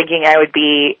school thinking I would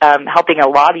be helping a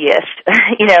lobbyist,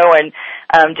 and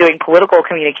doing political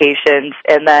communications.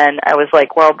 And then I was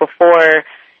like, well, before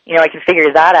I can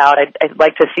figure that out, I'd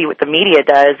like to see what the media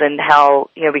does and how,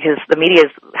 because the media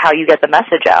is how you get the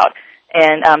message out.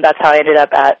 And that's how I ended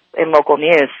up in local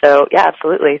news. So, yeah,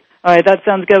 absolutely. All right, that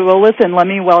sounds good. Well, listen, let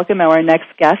me welcome our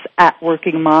next guest at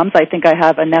Working Moms. I think I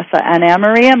have Anessa and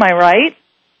Anne-Marie. Am I right?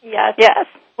 Yes.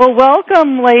 Well,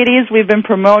 welcome, ladies. We've been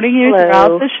promoting you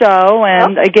throughout the show,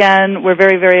 and again, we're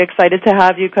very, very excited to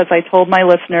have you because I told my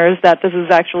listeners that this is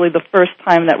actually the first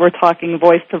time that we're talking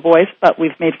voice to voice, but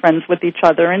we've made friends with each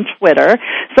other in Twitter.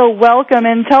 So welcome,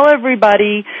 and tell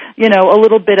everybody, a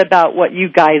little bit about what you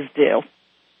guys do.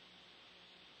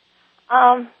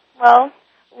 Well,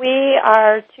 we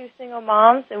are two single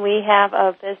moms, and we have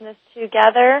a business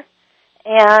together,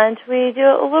 and we do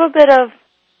a little bit of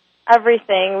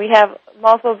everything. We have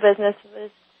multiple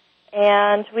businesses,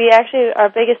 and we actually, our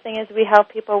biggest thing is we help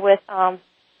people with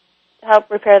help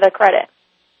repair their credit.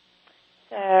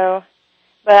 So,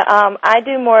 but I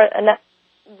do more of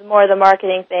the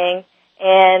marketing thing,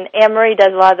 and Anne-Marie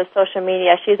does a lot of the social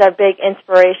media. She's our big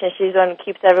inspiration. She's the one who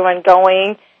keeps everyone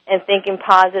going and thinking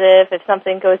positive. If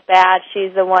something goes bad,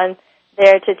 she's the one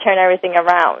there to turn everything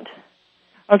around.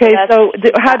 Okay, so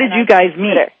how did you guys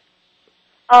meet?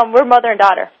 We're mother and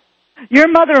daughter. Your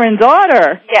mother and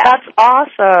daughter? Yeah. That's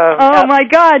awesome. Oh, my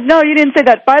God. No, you didn't say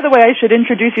that. By the way, I should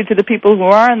introduce you to the people who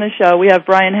are on the show. We have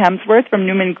Brian Hemsworth from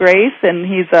Newman Grace, and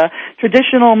he's a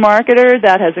traditional marketer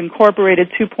that has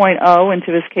incorporated 2.0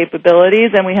 into his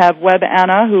capabilities. And we have Webb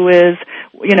Anna, who is,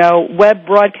 web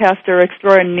broadcaster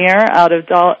extraordinaire out of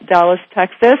Dallas,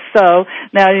 Texas. So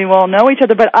now you all know each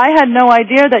other. But I had no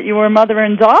idea that you were mother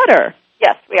and daughter.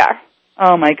 Yes, we are.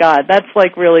 Oh my God, that's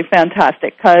really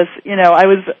fantastic because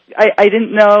I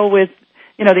didn't know with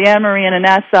the Anne-Marie and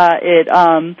Anessa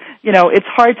it's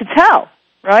hard to tell,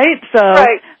 right? So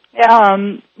right. Yeah.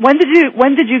 When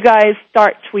did you guys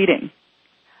start tweeting?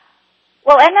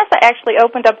 Well, Anessa actually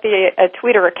opened up a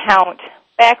Twitter account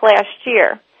back last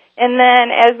year, and then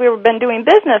as we've been doing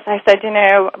business, I said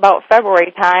about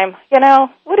February time,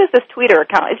 what is this Twitter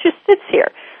account? It just sits here.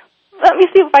 Let me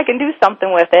see if I can do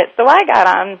something with it. So I got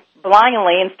on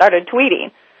blindly and started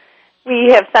tweeting.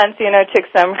 We have since, took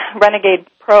some Renegade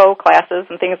Pro classes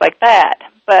and things like that.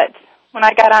 But when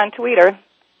I got on Twitter,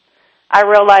 I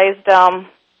realized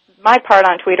my part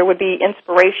on Twitter would be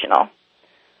inspirational.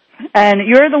 And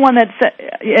you're the one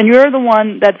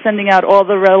that's sending out all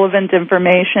the relevant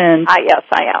information. Yes,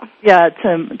 I am. Yeah,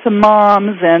 to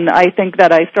moms, and I think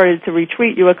that I started to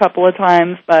retweet you a couple of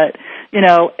times, but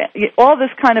all this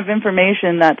kind of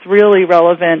information that's really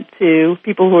relevant to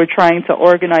people who are trying to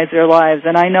organize their lives.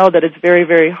 And I know that it's very,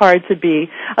 very hard to be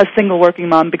a single working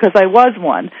mom because I was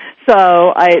one.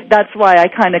 So that's why I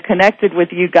kind of connected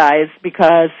with you guys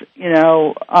because,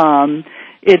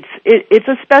 it's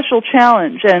a special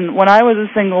challenge. And when I was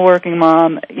a single working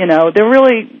mom,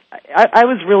 I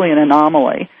was really an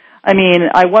anomaly. I mean,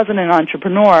 I wasn't an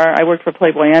entrepreneur. I worked for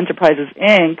Playboy Enterprises,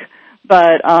 Inc.,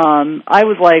 but I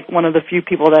was like one of the few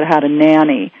people that had a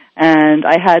nanny, and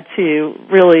I had to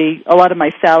a lot of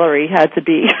my salary had to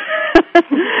be,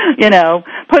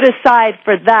 put aside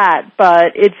for that,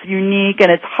 but it's unique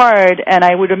and it's hard, and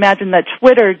I would imagine that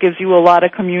Twitter gives you a lot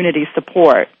of community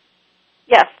support.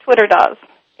 Yes, Twitter does.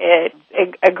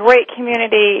 It's a great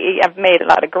community. I've made a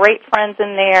lot of great friends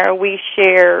in there. We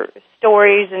share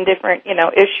stories and different,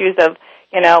 issues of,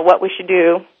 what we should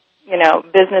do,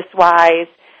 business-wise.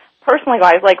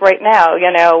 Personally-wise, like right now,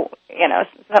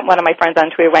 one of my friends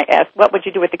on Twitter might ask, what would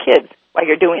you do with the kids while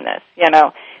you're doing this?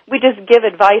 We just give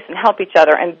advice and help each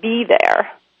other and be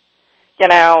there.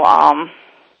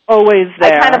 Always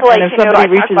there. I kind of like, and if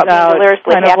somebody reaches out,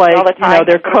 kind of like,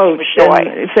 their coach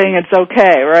and saying it's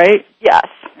okay, right? Yes.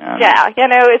 Yeah.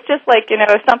 It's just like,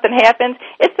 if something happens,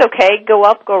 it's okay. Go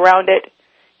up, go around it.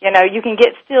 You can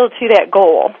get still to that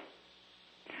goal.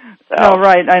 So. No,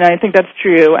 right, and I think that's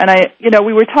true. And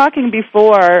we were talking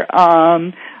before,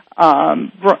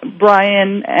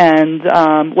 Brian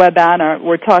and Webb Anna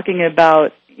were talking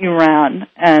about Iran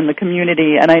and the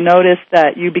community, and I noticed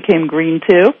that you became green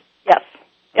too. Yes.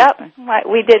 Yep. Okay.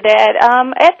 We did that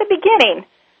at the beginning.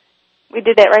 We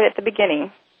did that right at the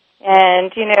beginning.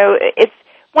 And, it's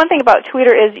one thing about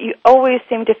Twitter is you always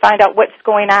seem to find out what's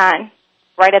going on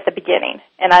right at the beginning,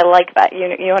 and I like that.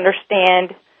 You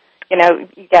understand.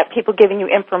 You got people giving you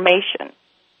information.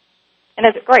 And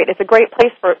it's great. It's a great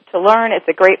place to learn. It's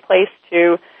a great place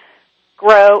to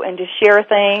grow and to share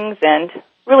things and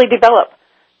really develop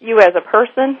you as a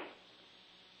person.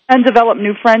 And develop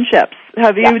new friendships.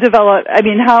 Have you developed,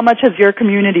 how much has your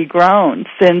community grown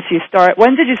since you start?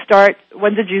 When did you start?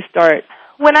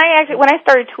 When I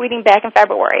started tweeting back in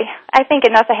February, I think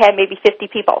Anessa had maybe 50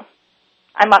 people.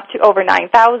 I'm up to over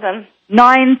 9,000.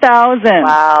 9,000.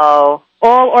 Wow.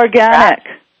 All organic.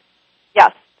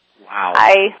 Yes. Wow.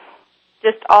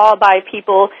 Just all by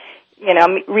people,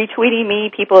 retweeting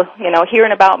me, people,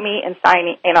 hearing about me and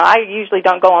signing. I usually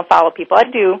don't go and follow people.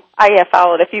 I have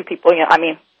followed a few people.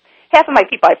 Half of my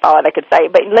people I followed, I could say.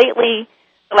 But lately,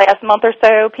 last month or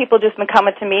so, people just been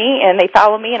coming to me, and they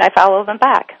follow me, and I follow them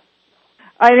back.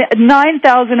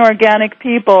 9,000 organic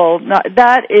people,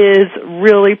 that is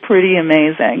really pretty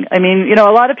amazing. I mean, you know,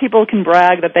 a lot of people can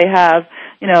brag that they have,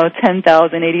 you know,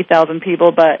 10,000, 80,000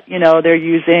 people, but, you know, they're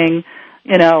using,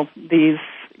 you know, these,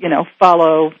 you know,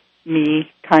 follow me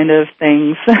kind of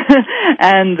things.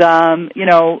 And, you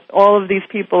know, all of these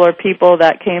people are people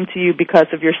that came to you because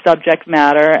of your subject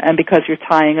matter and because you're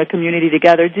tying a community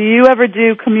together. Do you ever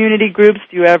do community groups?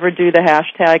 Do you ever do the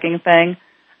hashtagging thing?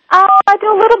 I do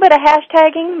a little bit of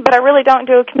hashtagging, but I really don't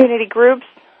do community groups.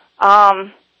 I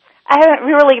haven't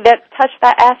really touched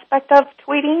that aspect of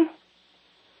tweeting.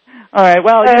 All right.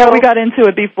 Well, you know, we got into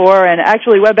it before, and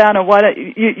actually, WebAnna,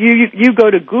 you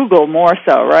go to Google more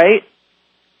so, right?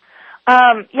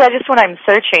 Yeah, just when I'm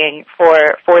searching for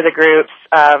the groups,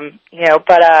 you know.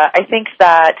 But I think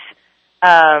that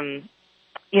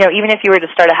you know, even if you were to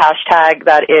start a hashtag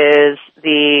that is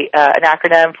the an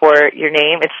acronym for your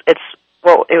name, it's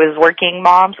well, it was Working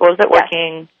Moms. What was it? Yes.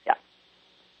 Working. Yeah.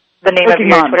 The name Working of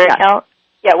your Moms, Twitter yeah. account.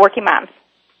 Yeah, Working Moms.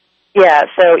 Yeah,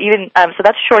 so even so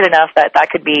that's short enough that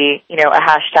could be, you know, a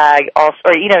hashtag also,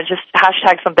 or, you know, just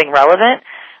hashtag something relevant,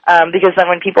 because then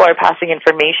when people are passing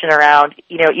information around,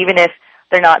 you know, even if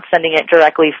they're not sending it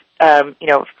directly, you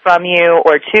know, from you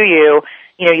or to you,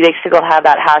 you know, they still have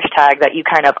that hashtag that you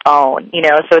kind of own, you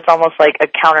know, so it's almost like a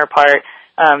counterpart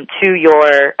to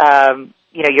your,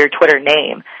 you know, your Twitter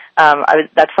name.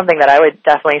 That's something that I would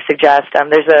definitely suggest.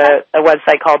 There's a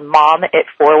website called Mom It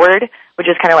Forward, which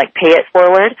is kind of like Pay It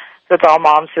Forward. So it's all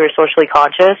moms who are socially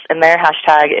conscious, and their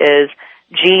hashtag is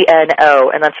GNO,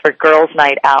 and that's for Girls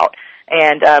Night Out.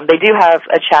 And they do have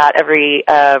a chat every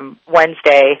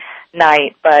Wednesday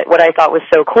night, but what I thought was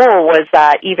so cool was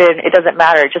that even it doesn't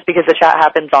matter, just because the chat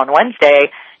happens on Wednesday,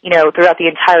 you know, throughout the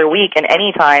entire week and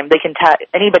any time, they can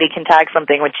anybody can tag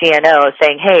something with GNO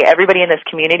saying, hey, everybody in this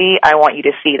community, I want you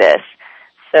to see this.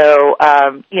 So,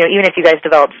 you know, even if you guys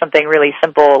develop something really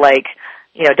simple like,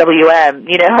 you know, WM,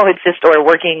 you know, it's just, or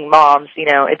Working Moms, you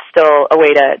know, it's still a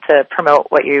way to promote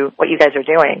what you guys are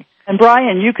doing. And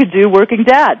Brian, you could do Working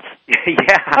Dads.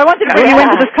 Yeah. I wanted to bring you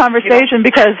into this conversation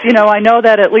because, you know, I know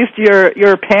that at least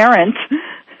you're a parent.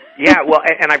 Yeah, well,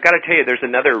 and I've got to tell you, there's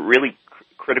another really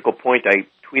critical point. I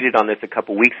tweeted on this a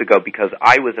couple weeks ago because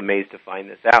I was amazed to find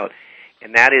this out,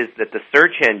 and that is that the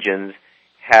search engines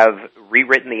have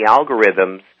rewritten the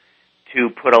algorithms to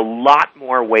put a lot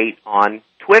more weight on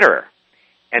Twitter.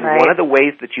 And right. One of the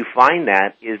ways that you find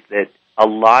that is that a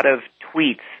lot of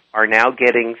tweets are now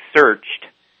getting searched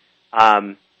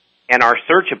and are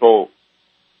searchable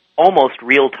almost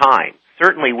real time,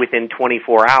 certainly within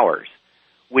 24 hours,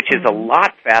 which is a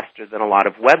lot faster than a lot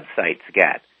of websites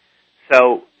get.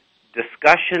 So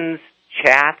discussions,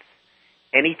 chats,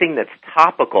 anything that's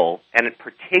topical, and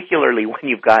particularly when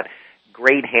you've got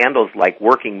great handles like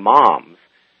Working Moms,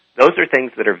 those are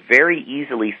things that are very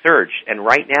easily searched, and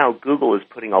right now Google is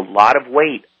putting a lot of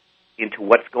weight into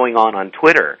what's going on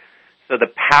Twitter. So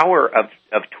the power of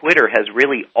Twitter has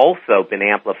really also been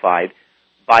amplified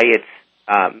by its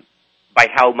by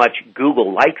how much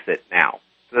Google likes it now.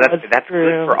 So that's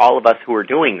good for all of us who are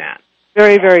doing that.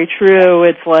 Very, very true.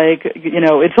 It's like, you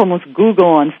know, it's almost Google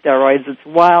on steroids. It's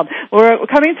wild. We're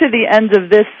coming to the end of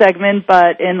this segment,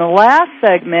 but in the last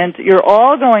segment, you're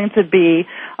all going to be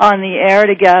on the air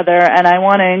together, and I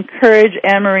want to encourage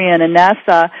Anne-Marie and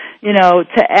Anessa, you know,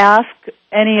 to ask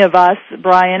any of us,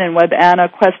 Brian and WebAnna,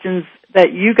 questions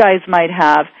that you guys might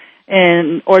have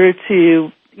in order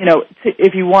to, you know,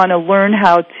 if you want to learn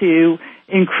how to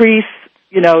increase,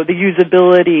 you know, the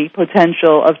usability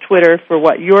potential of Twitter for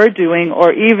what you're doing,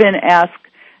 or even ask,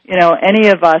 you know, any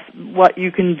of us what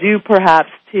you can do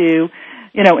perhaps to,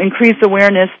 you know, increase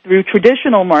awareness through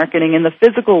traditional marketing in the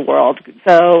physical world.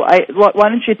 So why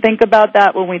don't you think about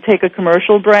that when we take a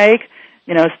commercial break?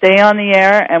 You know, stay on the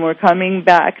air, and we're coming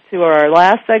back to our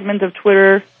last segment of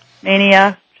Twitter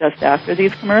Mania just after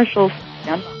these commercials.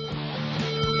 Yeah.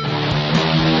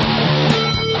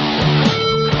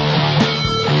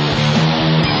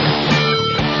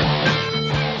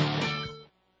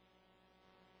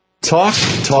 Talk,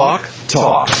 talk,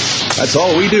 talk. That's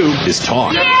all we do is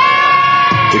talk.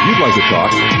 If you'd like to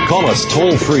talk, call us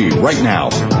toll-free right now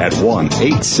at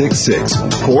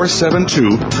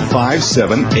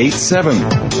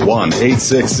 1-866-472-5787.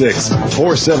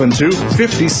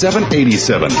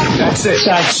 1-866-472-5787. That's it.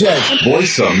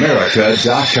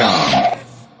 VoiceAmerica.com.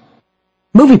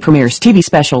 Movie premieres, TV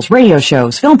specials, radio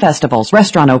shows, film festivals,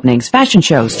 restaurant openings, fashion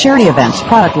shows, charity events,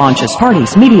 product launches,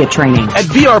 parties, media training. At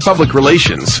VR Public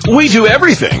Relations, we do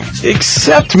everything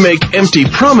except make empty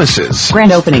promises.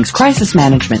 Grand openings, crisis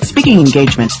management, speaking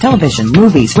engagements, television,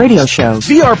 movies, radio shows.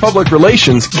 VR Public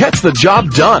Relations gets the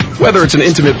job done, whether it's an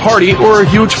intimate party or a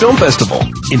huge film festival.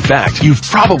 In fact, you've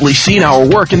probably seen our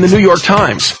work in the New York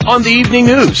Times, on the evening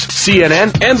news,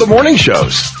 CNN, and the morning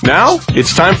shows. Now,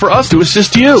 it's time for us to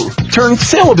assist you. Turn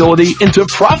saleability into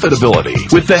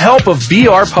profitability with the help of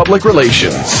VR Public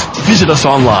Relations. Visit us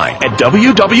online at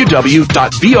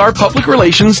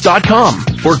www.vrpublicrelations.com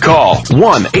or call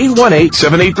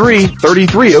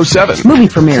 1-818-783-3307. Movie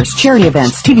premieres, charity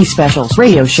events, TV specials,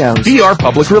 radio shows. VR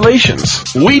Public Relations.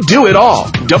 We do it all.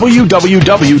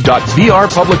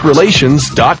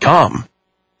 www.vrpublicrelations.com.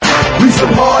 We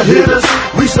some hard hitters.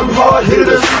 We some hard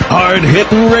hitters. Hard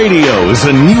Hittin' Radio is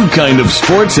a new kind of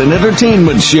sports and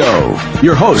entertainment show.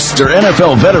 Your hosts are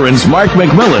NFL veterans Mark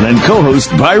McMillan and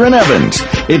co-host Byron Evans.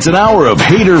 It's an hour of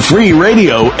hater-free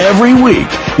radio every week.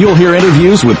 You'll hear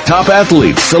interviews with top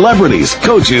athletes, celebrities,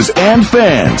 coaches, and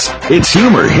fans. It's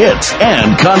humor, hits,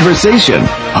 and conversation.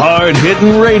 Hard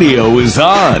Hittin' Radio is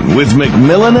on with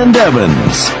McMillan and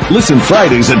Evans. Listen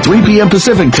Fridays at 3 p.m.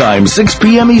 Pacific Time, 6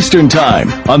 p.m. Eastern Time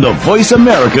on the Voice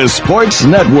America Sports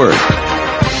Network.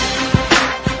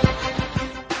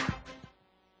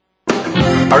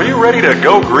 Are you ready to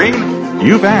go green?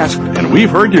 You've asked, and we've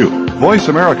heard you. Voice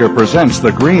America presents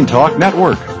the Green Talk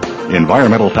Network.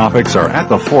 Environmental topics are at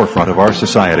the forefront of our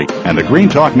society, and the Green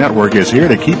Talk Network is here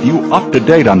to keep you up to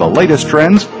date on the latest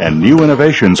trends and new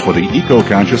innovations for the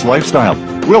eco-conscious lifestyle.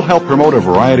 We'll help promote a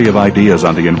variety of ideas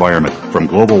on the environment, from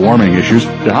global warming issues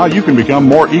to how you can become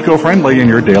more eco-friendly in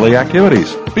your daily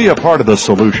activities. Be a part of the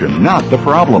solution, not the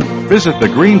problem. Visit the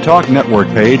Green Talk Network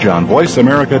page on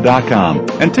voiceamerica.com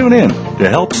and tune in to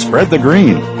help spread the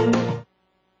green.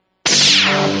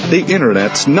 The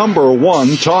Internet's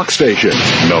 #1 talk station.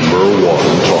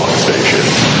 #1 talk station.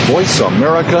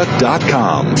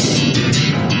 VoiceAmerica.com.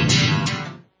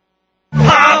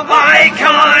 Pop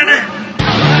icon!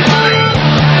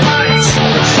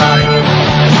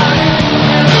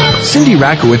 Cindy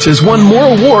Rakowitz has won more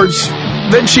awards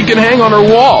than she can hang on her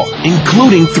wall,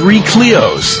 including 3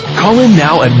 Clios. Call in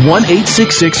now at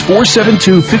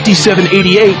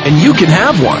 1-866-472-5788 and you can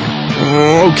have one.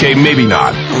 Okay, maybe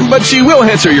not, but she will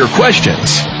answer your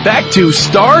questions. Back to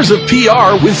Stars of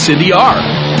PR with Cindy R.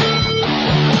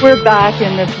 We're back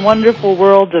in this wonderful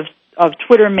world of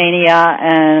Twitter mania,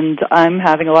 and I'm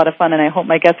having a lot of fun, and I hope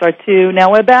my guests are too. Now,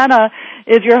 Webana,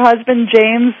 is your husband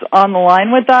James on the line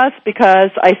with us?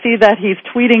 Because I see that he's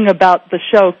tweeting about the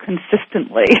show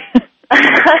consistently.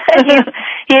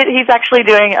 He's actually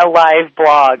doing a live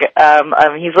blog.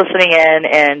 He's listening in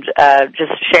and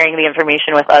just sharing the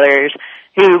information with others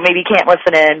who maybe can't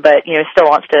listen in, but still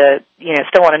want to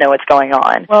know what's going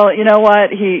on. Well, you know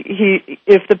what?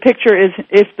 If the picture is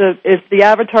if the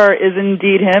avatar is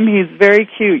indeed him, he's very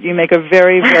cute. You make a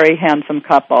very, very handsome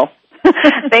couple.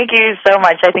 Thank you so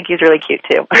much. I think he's really cute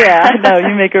too. Yeah, no,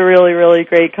 you make a really, really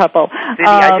great couple. Cindy,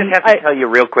 I just have to tell you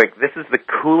real quick, this is the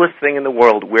coolest thing in the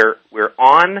world. We're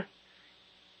on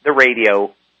the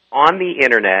radio, on the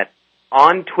internet,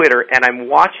 on Twitter, and I'm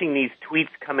watching these tweets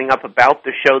coming up about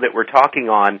the show that we're talking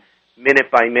on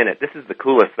minute by minute. This is the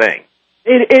coolest thing.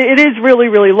 It is really,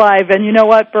 really live. And you know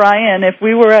what, Brian, if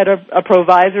we were at a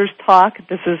Provisors Talk,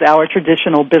 this is our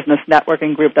traditional business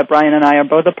networking group that Brian and I are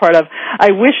both a part of,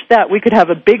 I wish that we could have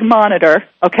a big monitor,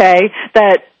 okay,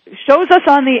 that shows us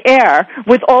on the air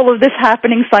with all of this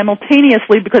happening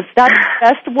simultaneously, because that's the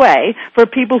best way for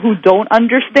people who don't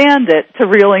understand it to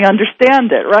really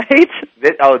understand it, right?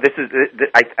 I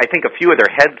think a few of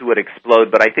their heads would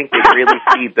explode, but I think they really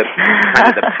see the kind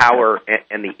of the power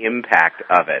and the impact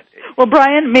of it. Well,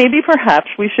 Brian, maybe perhaps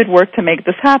we should work to make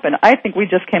this happen. I think we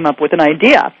just came up with an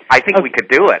idea. I think we could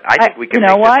do it. I think we can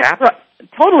make this happen.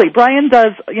 Totally. Brian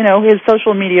does, his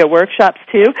social media workshops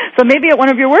too. So maybe at one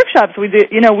of your workshops we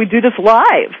do this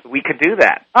live. We could do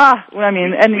that.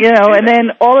 And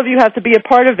then all of you have to be a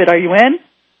part of it. Are you in?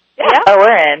 Yeah. Oh,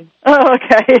 we're in. Oh,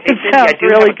 okay. It sounds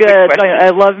really good.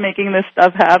 I love making this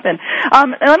stuff happen.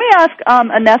 Let me ask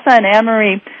Anessa and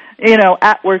Anne-Marie,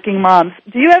 at Working Moms,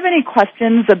 do you have any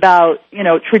questions about,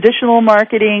 traditional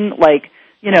marketing, like,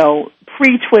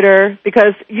 pre-Twitter?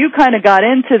 Because you kind of got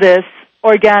into this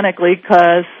organically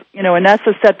because,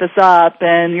 Anessa set this up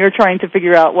and you're trying to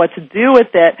figure out what to do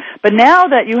with it. But now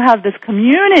that you have this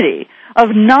community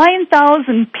of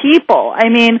 9,000 people, I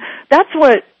mean, that's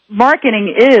what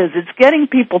marketing is. It's getting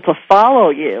people to follow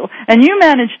you. And you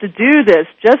managed to do this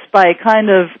just by kind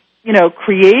of,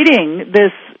 creating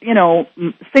this,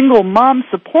 single mom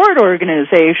support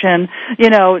organization,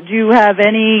 do you have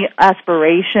any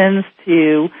aspirations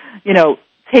to,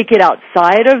 take it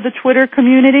outside of the Twitter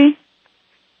community?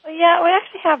 Well, yeah, we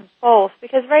actually have both,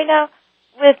 because right now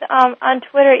with on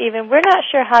Twitter even, we're not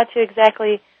sure how to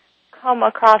exactly come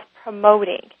across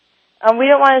promoting. We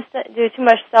don't want to do too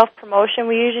much self-promotion.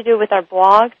 We usually do it with our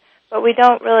blogs, but we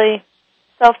don't really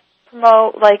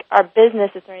self-promote like our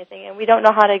businesses or anything, and we don't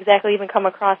know how to exactly even come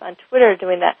across on Twitter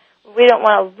doing that. We don't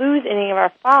want to lose any of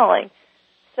our following.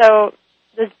 So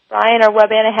does Brian or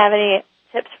WebAnna have any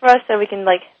tips for us so we can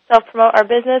self-promote our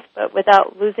business but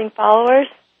without losing followers?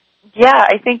 Yeah,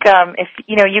 I think if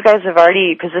you guys have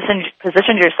already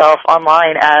positioned yourself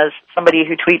online as somebody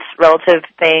who tweets relative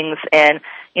things and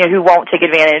who won't take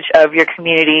advantage of your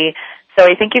community. So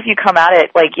I think if you come at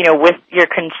it with your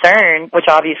concern, which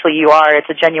obviously you are, it's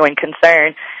a genuine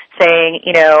concern, saying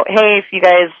hey, if you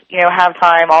guys have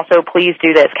time, also please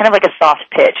do this. Kind of like a soft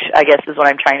pitch, I guess, is what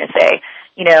I'm trying to say.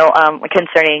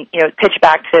 Concerning pitch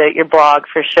back to your blog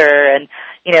for sure. And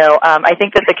I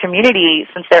think that the community,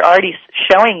 since they're already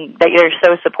showing that you're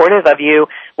so supportive of you,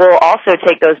 will also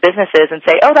take those businesses and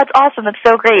say, oh, that's awesome, that's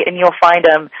so great, and you'll find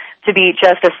them to be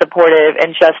just as supportive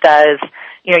and just as,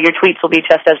 your tweets will be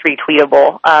just as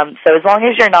retweetable. So as long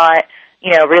as you're not,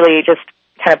 really just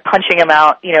kind of punching them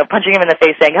in the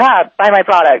face saying, buy my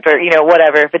product, or,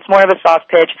 whatever. If it's more of a soft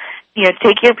pitch,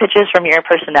 take your pitches from your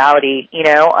personality,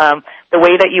 the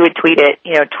way that you would tweet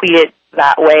it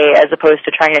that way as opposed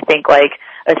to trying to think like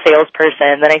a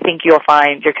salesperson, then I think you'll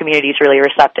find your community is really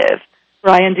receptive.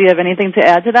 Ryan, do you have anything to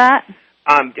add to that?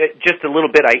 Just a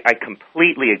little bit. I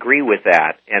completely agree with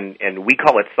that, and we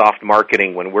call it soft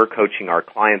marketing when we're coaching our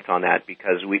clients on that,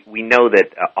 because we know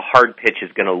that a hard pitch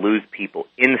is going to lose people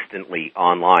instantly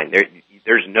online.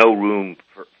 There's no room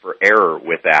for error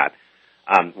with that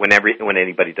when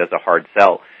anybody does a hard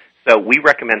sell. So we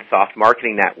recommend soft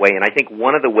marketing that way, and I think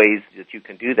one of the ways that you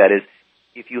can do that is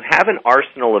if you have an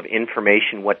arsenal of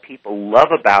information, what people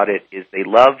love about it is they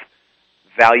love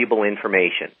valuable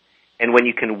information. And when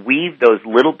you can weave those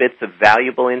little bits of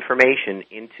valuable information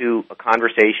into a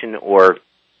conversation, or,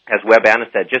 as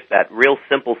WebAnna said, just that real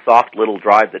simple, soft little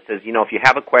drive that says, if you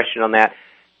have a question on that,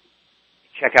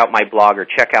 check out my blog or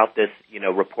check out this,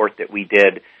 report that we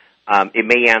did. It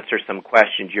may answer some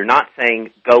questions. You're not saying,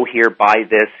 go here, buy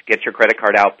this, get your credit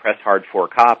card out, press hard 4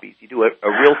 copies. You do a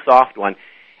real soft one,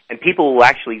 and people will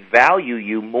actually value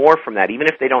you more from that. Even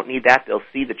if they don't need that, they'll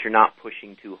see that you're not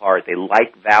pushing too hard. They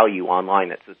like value online.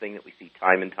 That's the thing that we see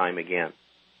time and time again.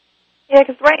 Yeah,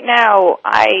 because right now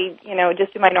I,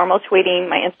 just do my normal tweeting,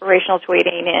 my inspirational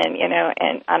tweeting,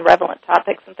 and on relevant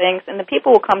topics and things. And the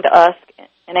people will come to us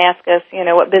and ask us,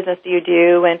 what business do you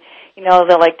do? And,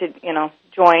 they'll like to,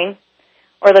 join,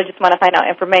 or they just want to find out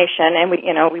information. And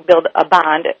we build a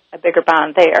bigger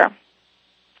bond there.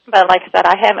 But like I said,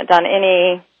 I haven't done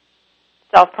any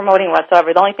self-promoting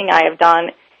whatsoever. The only thing I have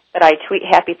done that I tweet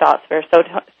happy thoughts for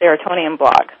Serotonin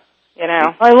blog.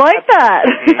 I like that.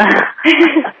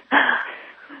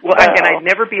 Well, and I'd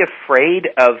never be afraid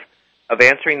of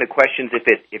answering the questions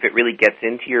if it really gets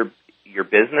into your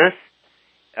business.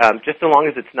 Just so long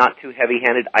as it's not too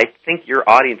heavy-handed, I think your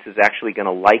audience is actually going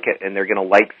to like it, and they're going to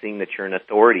like seeing that you're an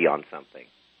authority on something.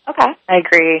 Okay, I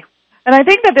agree. And I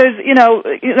think that there's,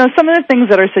 some of the things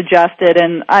that are suggested,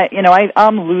 and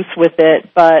I'm loose with it,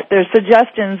 but there's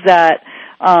suggestions that,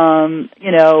 a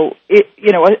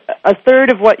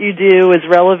third of what you do is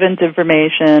relevant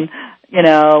information,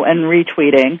 and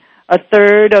retweeting. A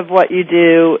third of what you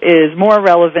do is more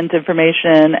relevant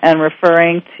information and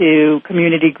referring to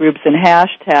community groups and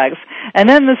hashtags. And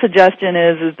then the suggestion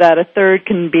is that a third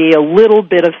can be a little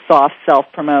bit of soft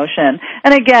self-promotion.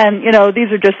 And again,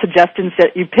 these are just suggestions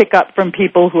that you pick up from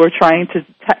people who are trying to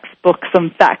textbook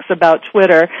some facts about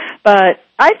Twitter. But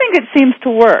I think it seems to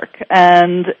work.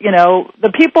 And,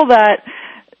 the people that,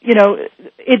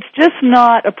 it's just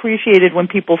not appreciated when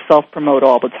people self-promote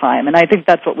all the time. And I think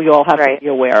that's what we all have to be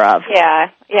aware of.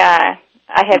 Yeah.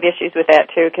 I have issues with that,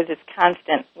 too, because it's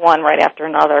constant, one right after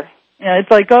another. It's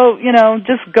like,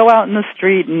 just go out in the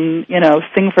street and,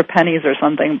 sing for pennies or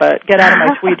something, but get out of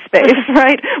my tweet space,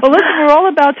 right? Well, listen, we're all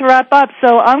about to wrap up,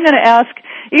 so I'm going to ask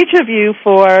each of you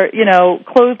for,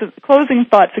 closing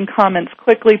thoughts and comments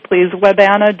quickly, please.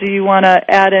 WebAnna, do you want to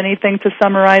add anything to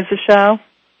summarize the show?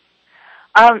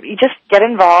 You just get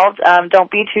involved.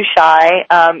 Don't be too shy.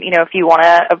 If you want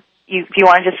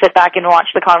to just sit back and watch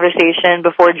the conversation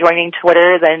before joining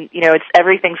Twitter, then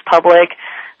everything's public.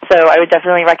 So I would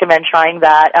definitely recommend trying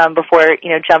that before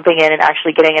jumping in and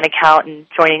actually getting an account and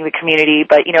joining the community.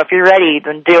 But if you're ready,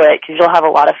 then do it, because you'll have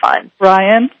a lot of fun.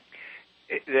 Ryan?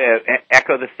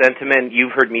 echo the sentiment.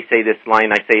 You've heard me say this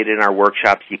line. I say it in our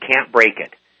workshops. You can't break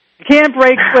it. You can't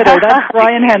break Twitter. That's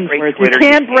Brian Hensworth. You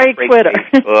can't break Twitter.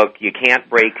 Facebook. You can't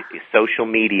break social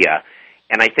media.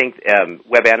 And I think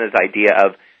Web Anna's idea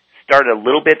of start a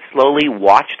little bit slowly,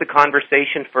 watch the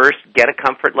conversation first, get a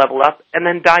comfort level up, and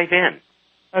then dive in.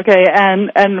 Okay,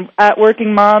 and at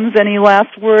Working Moms, any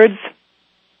last words?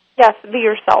 Yes, be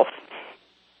yourself.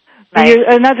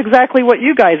 And that's exactly what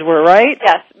you guys were, right?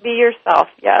 Yes, be yourself,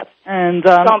 yes. And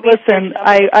listen,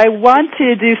 I want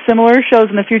to do similar shows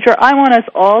in the future. I want us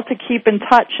all to keep in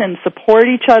touch and support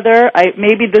each other.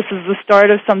 Maybe this is the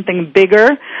start of something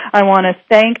bigger. I want to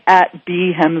thank at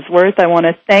B. Hemsworth. I want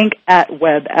to thank at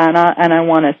Web Anna. And I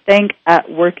want to thank at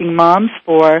Working Moms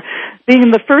for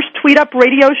being the first Tweet Up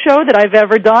radio show that I've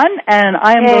ever done. And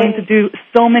I am going to do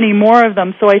so many more of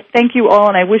them. So I thank you all,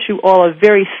 and I wish you all a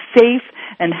very safe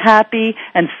and happy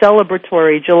and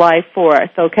celebratory July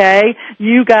 4th, okay?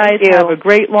 You guys have a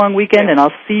great long weekend, and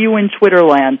I'll see you in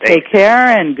Twitterland. Take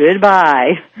care, and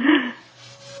goodbye.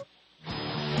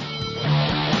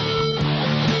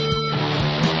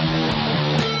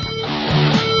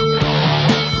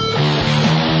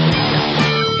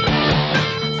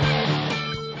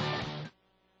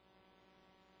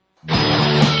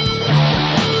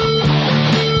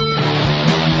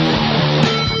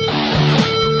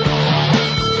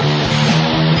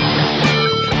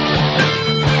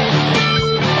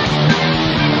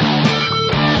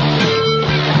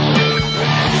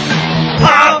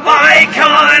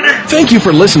 Thank you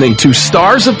for listening to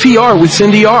Stars of PR with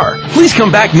Cindy R. Please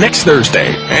come back next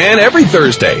Thursday and every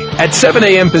Thursday at 7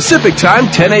 a.m. Pacific Time,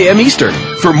 10 a.m. Eastern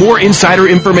for more insider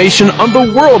information on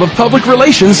the world of public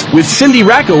relations with Cindy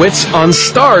Rakowitz on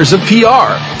Stars of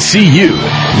PR. See you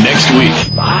next week.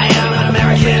 I am an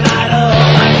American Idol.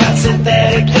 I got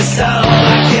synthetic pistol.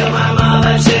 I kill my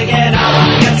mother to get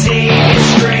on your TV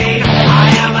screen. I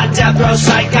am a death row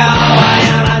psycho. I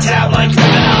am a tabloid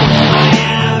criminal. I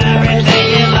am everything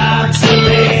you love to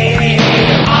be.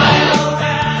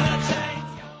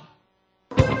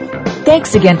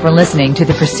 Thanks again for listening to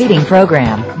the preceding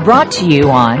program, brought to you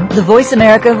on the Voice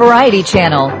America Variety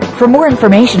Channel. For more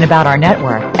information about our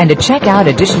network and to check out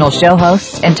additional show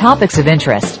hosts and topics of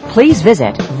interest, please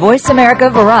visit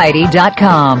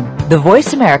voiceamericavariety.com. The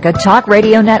Voice America Talk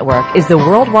Radio Network is the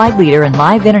worldwide leader in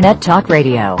live Internet talk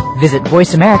radio. Visit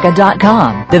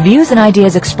voiceamerica.com. The views and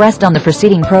ideas expressed on the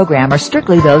preceding program are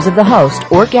strictly those of the host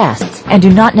or guests and do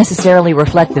not necessarily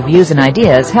reflect the views and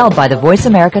ideas held by the Voice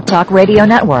America Talk Radio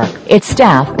Network, its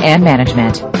staff, and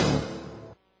management.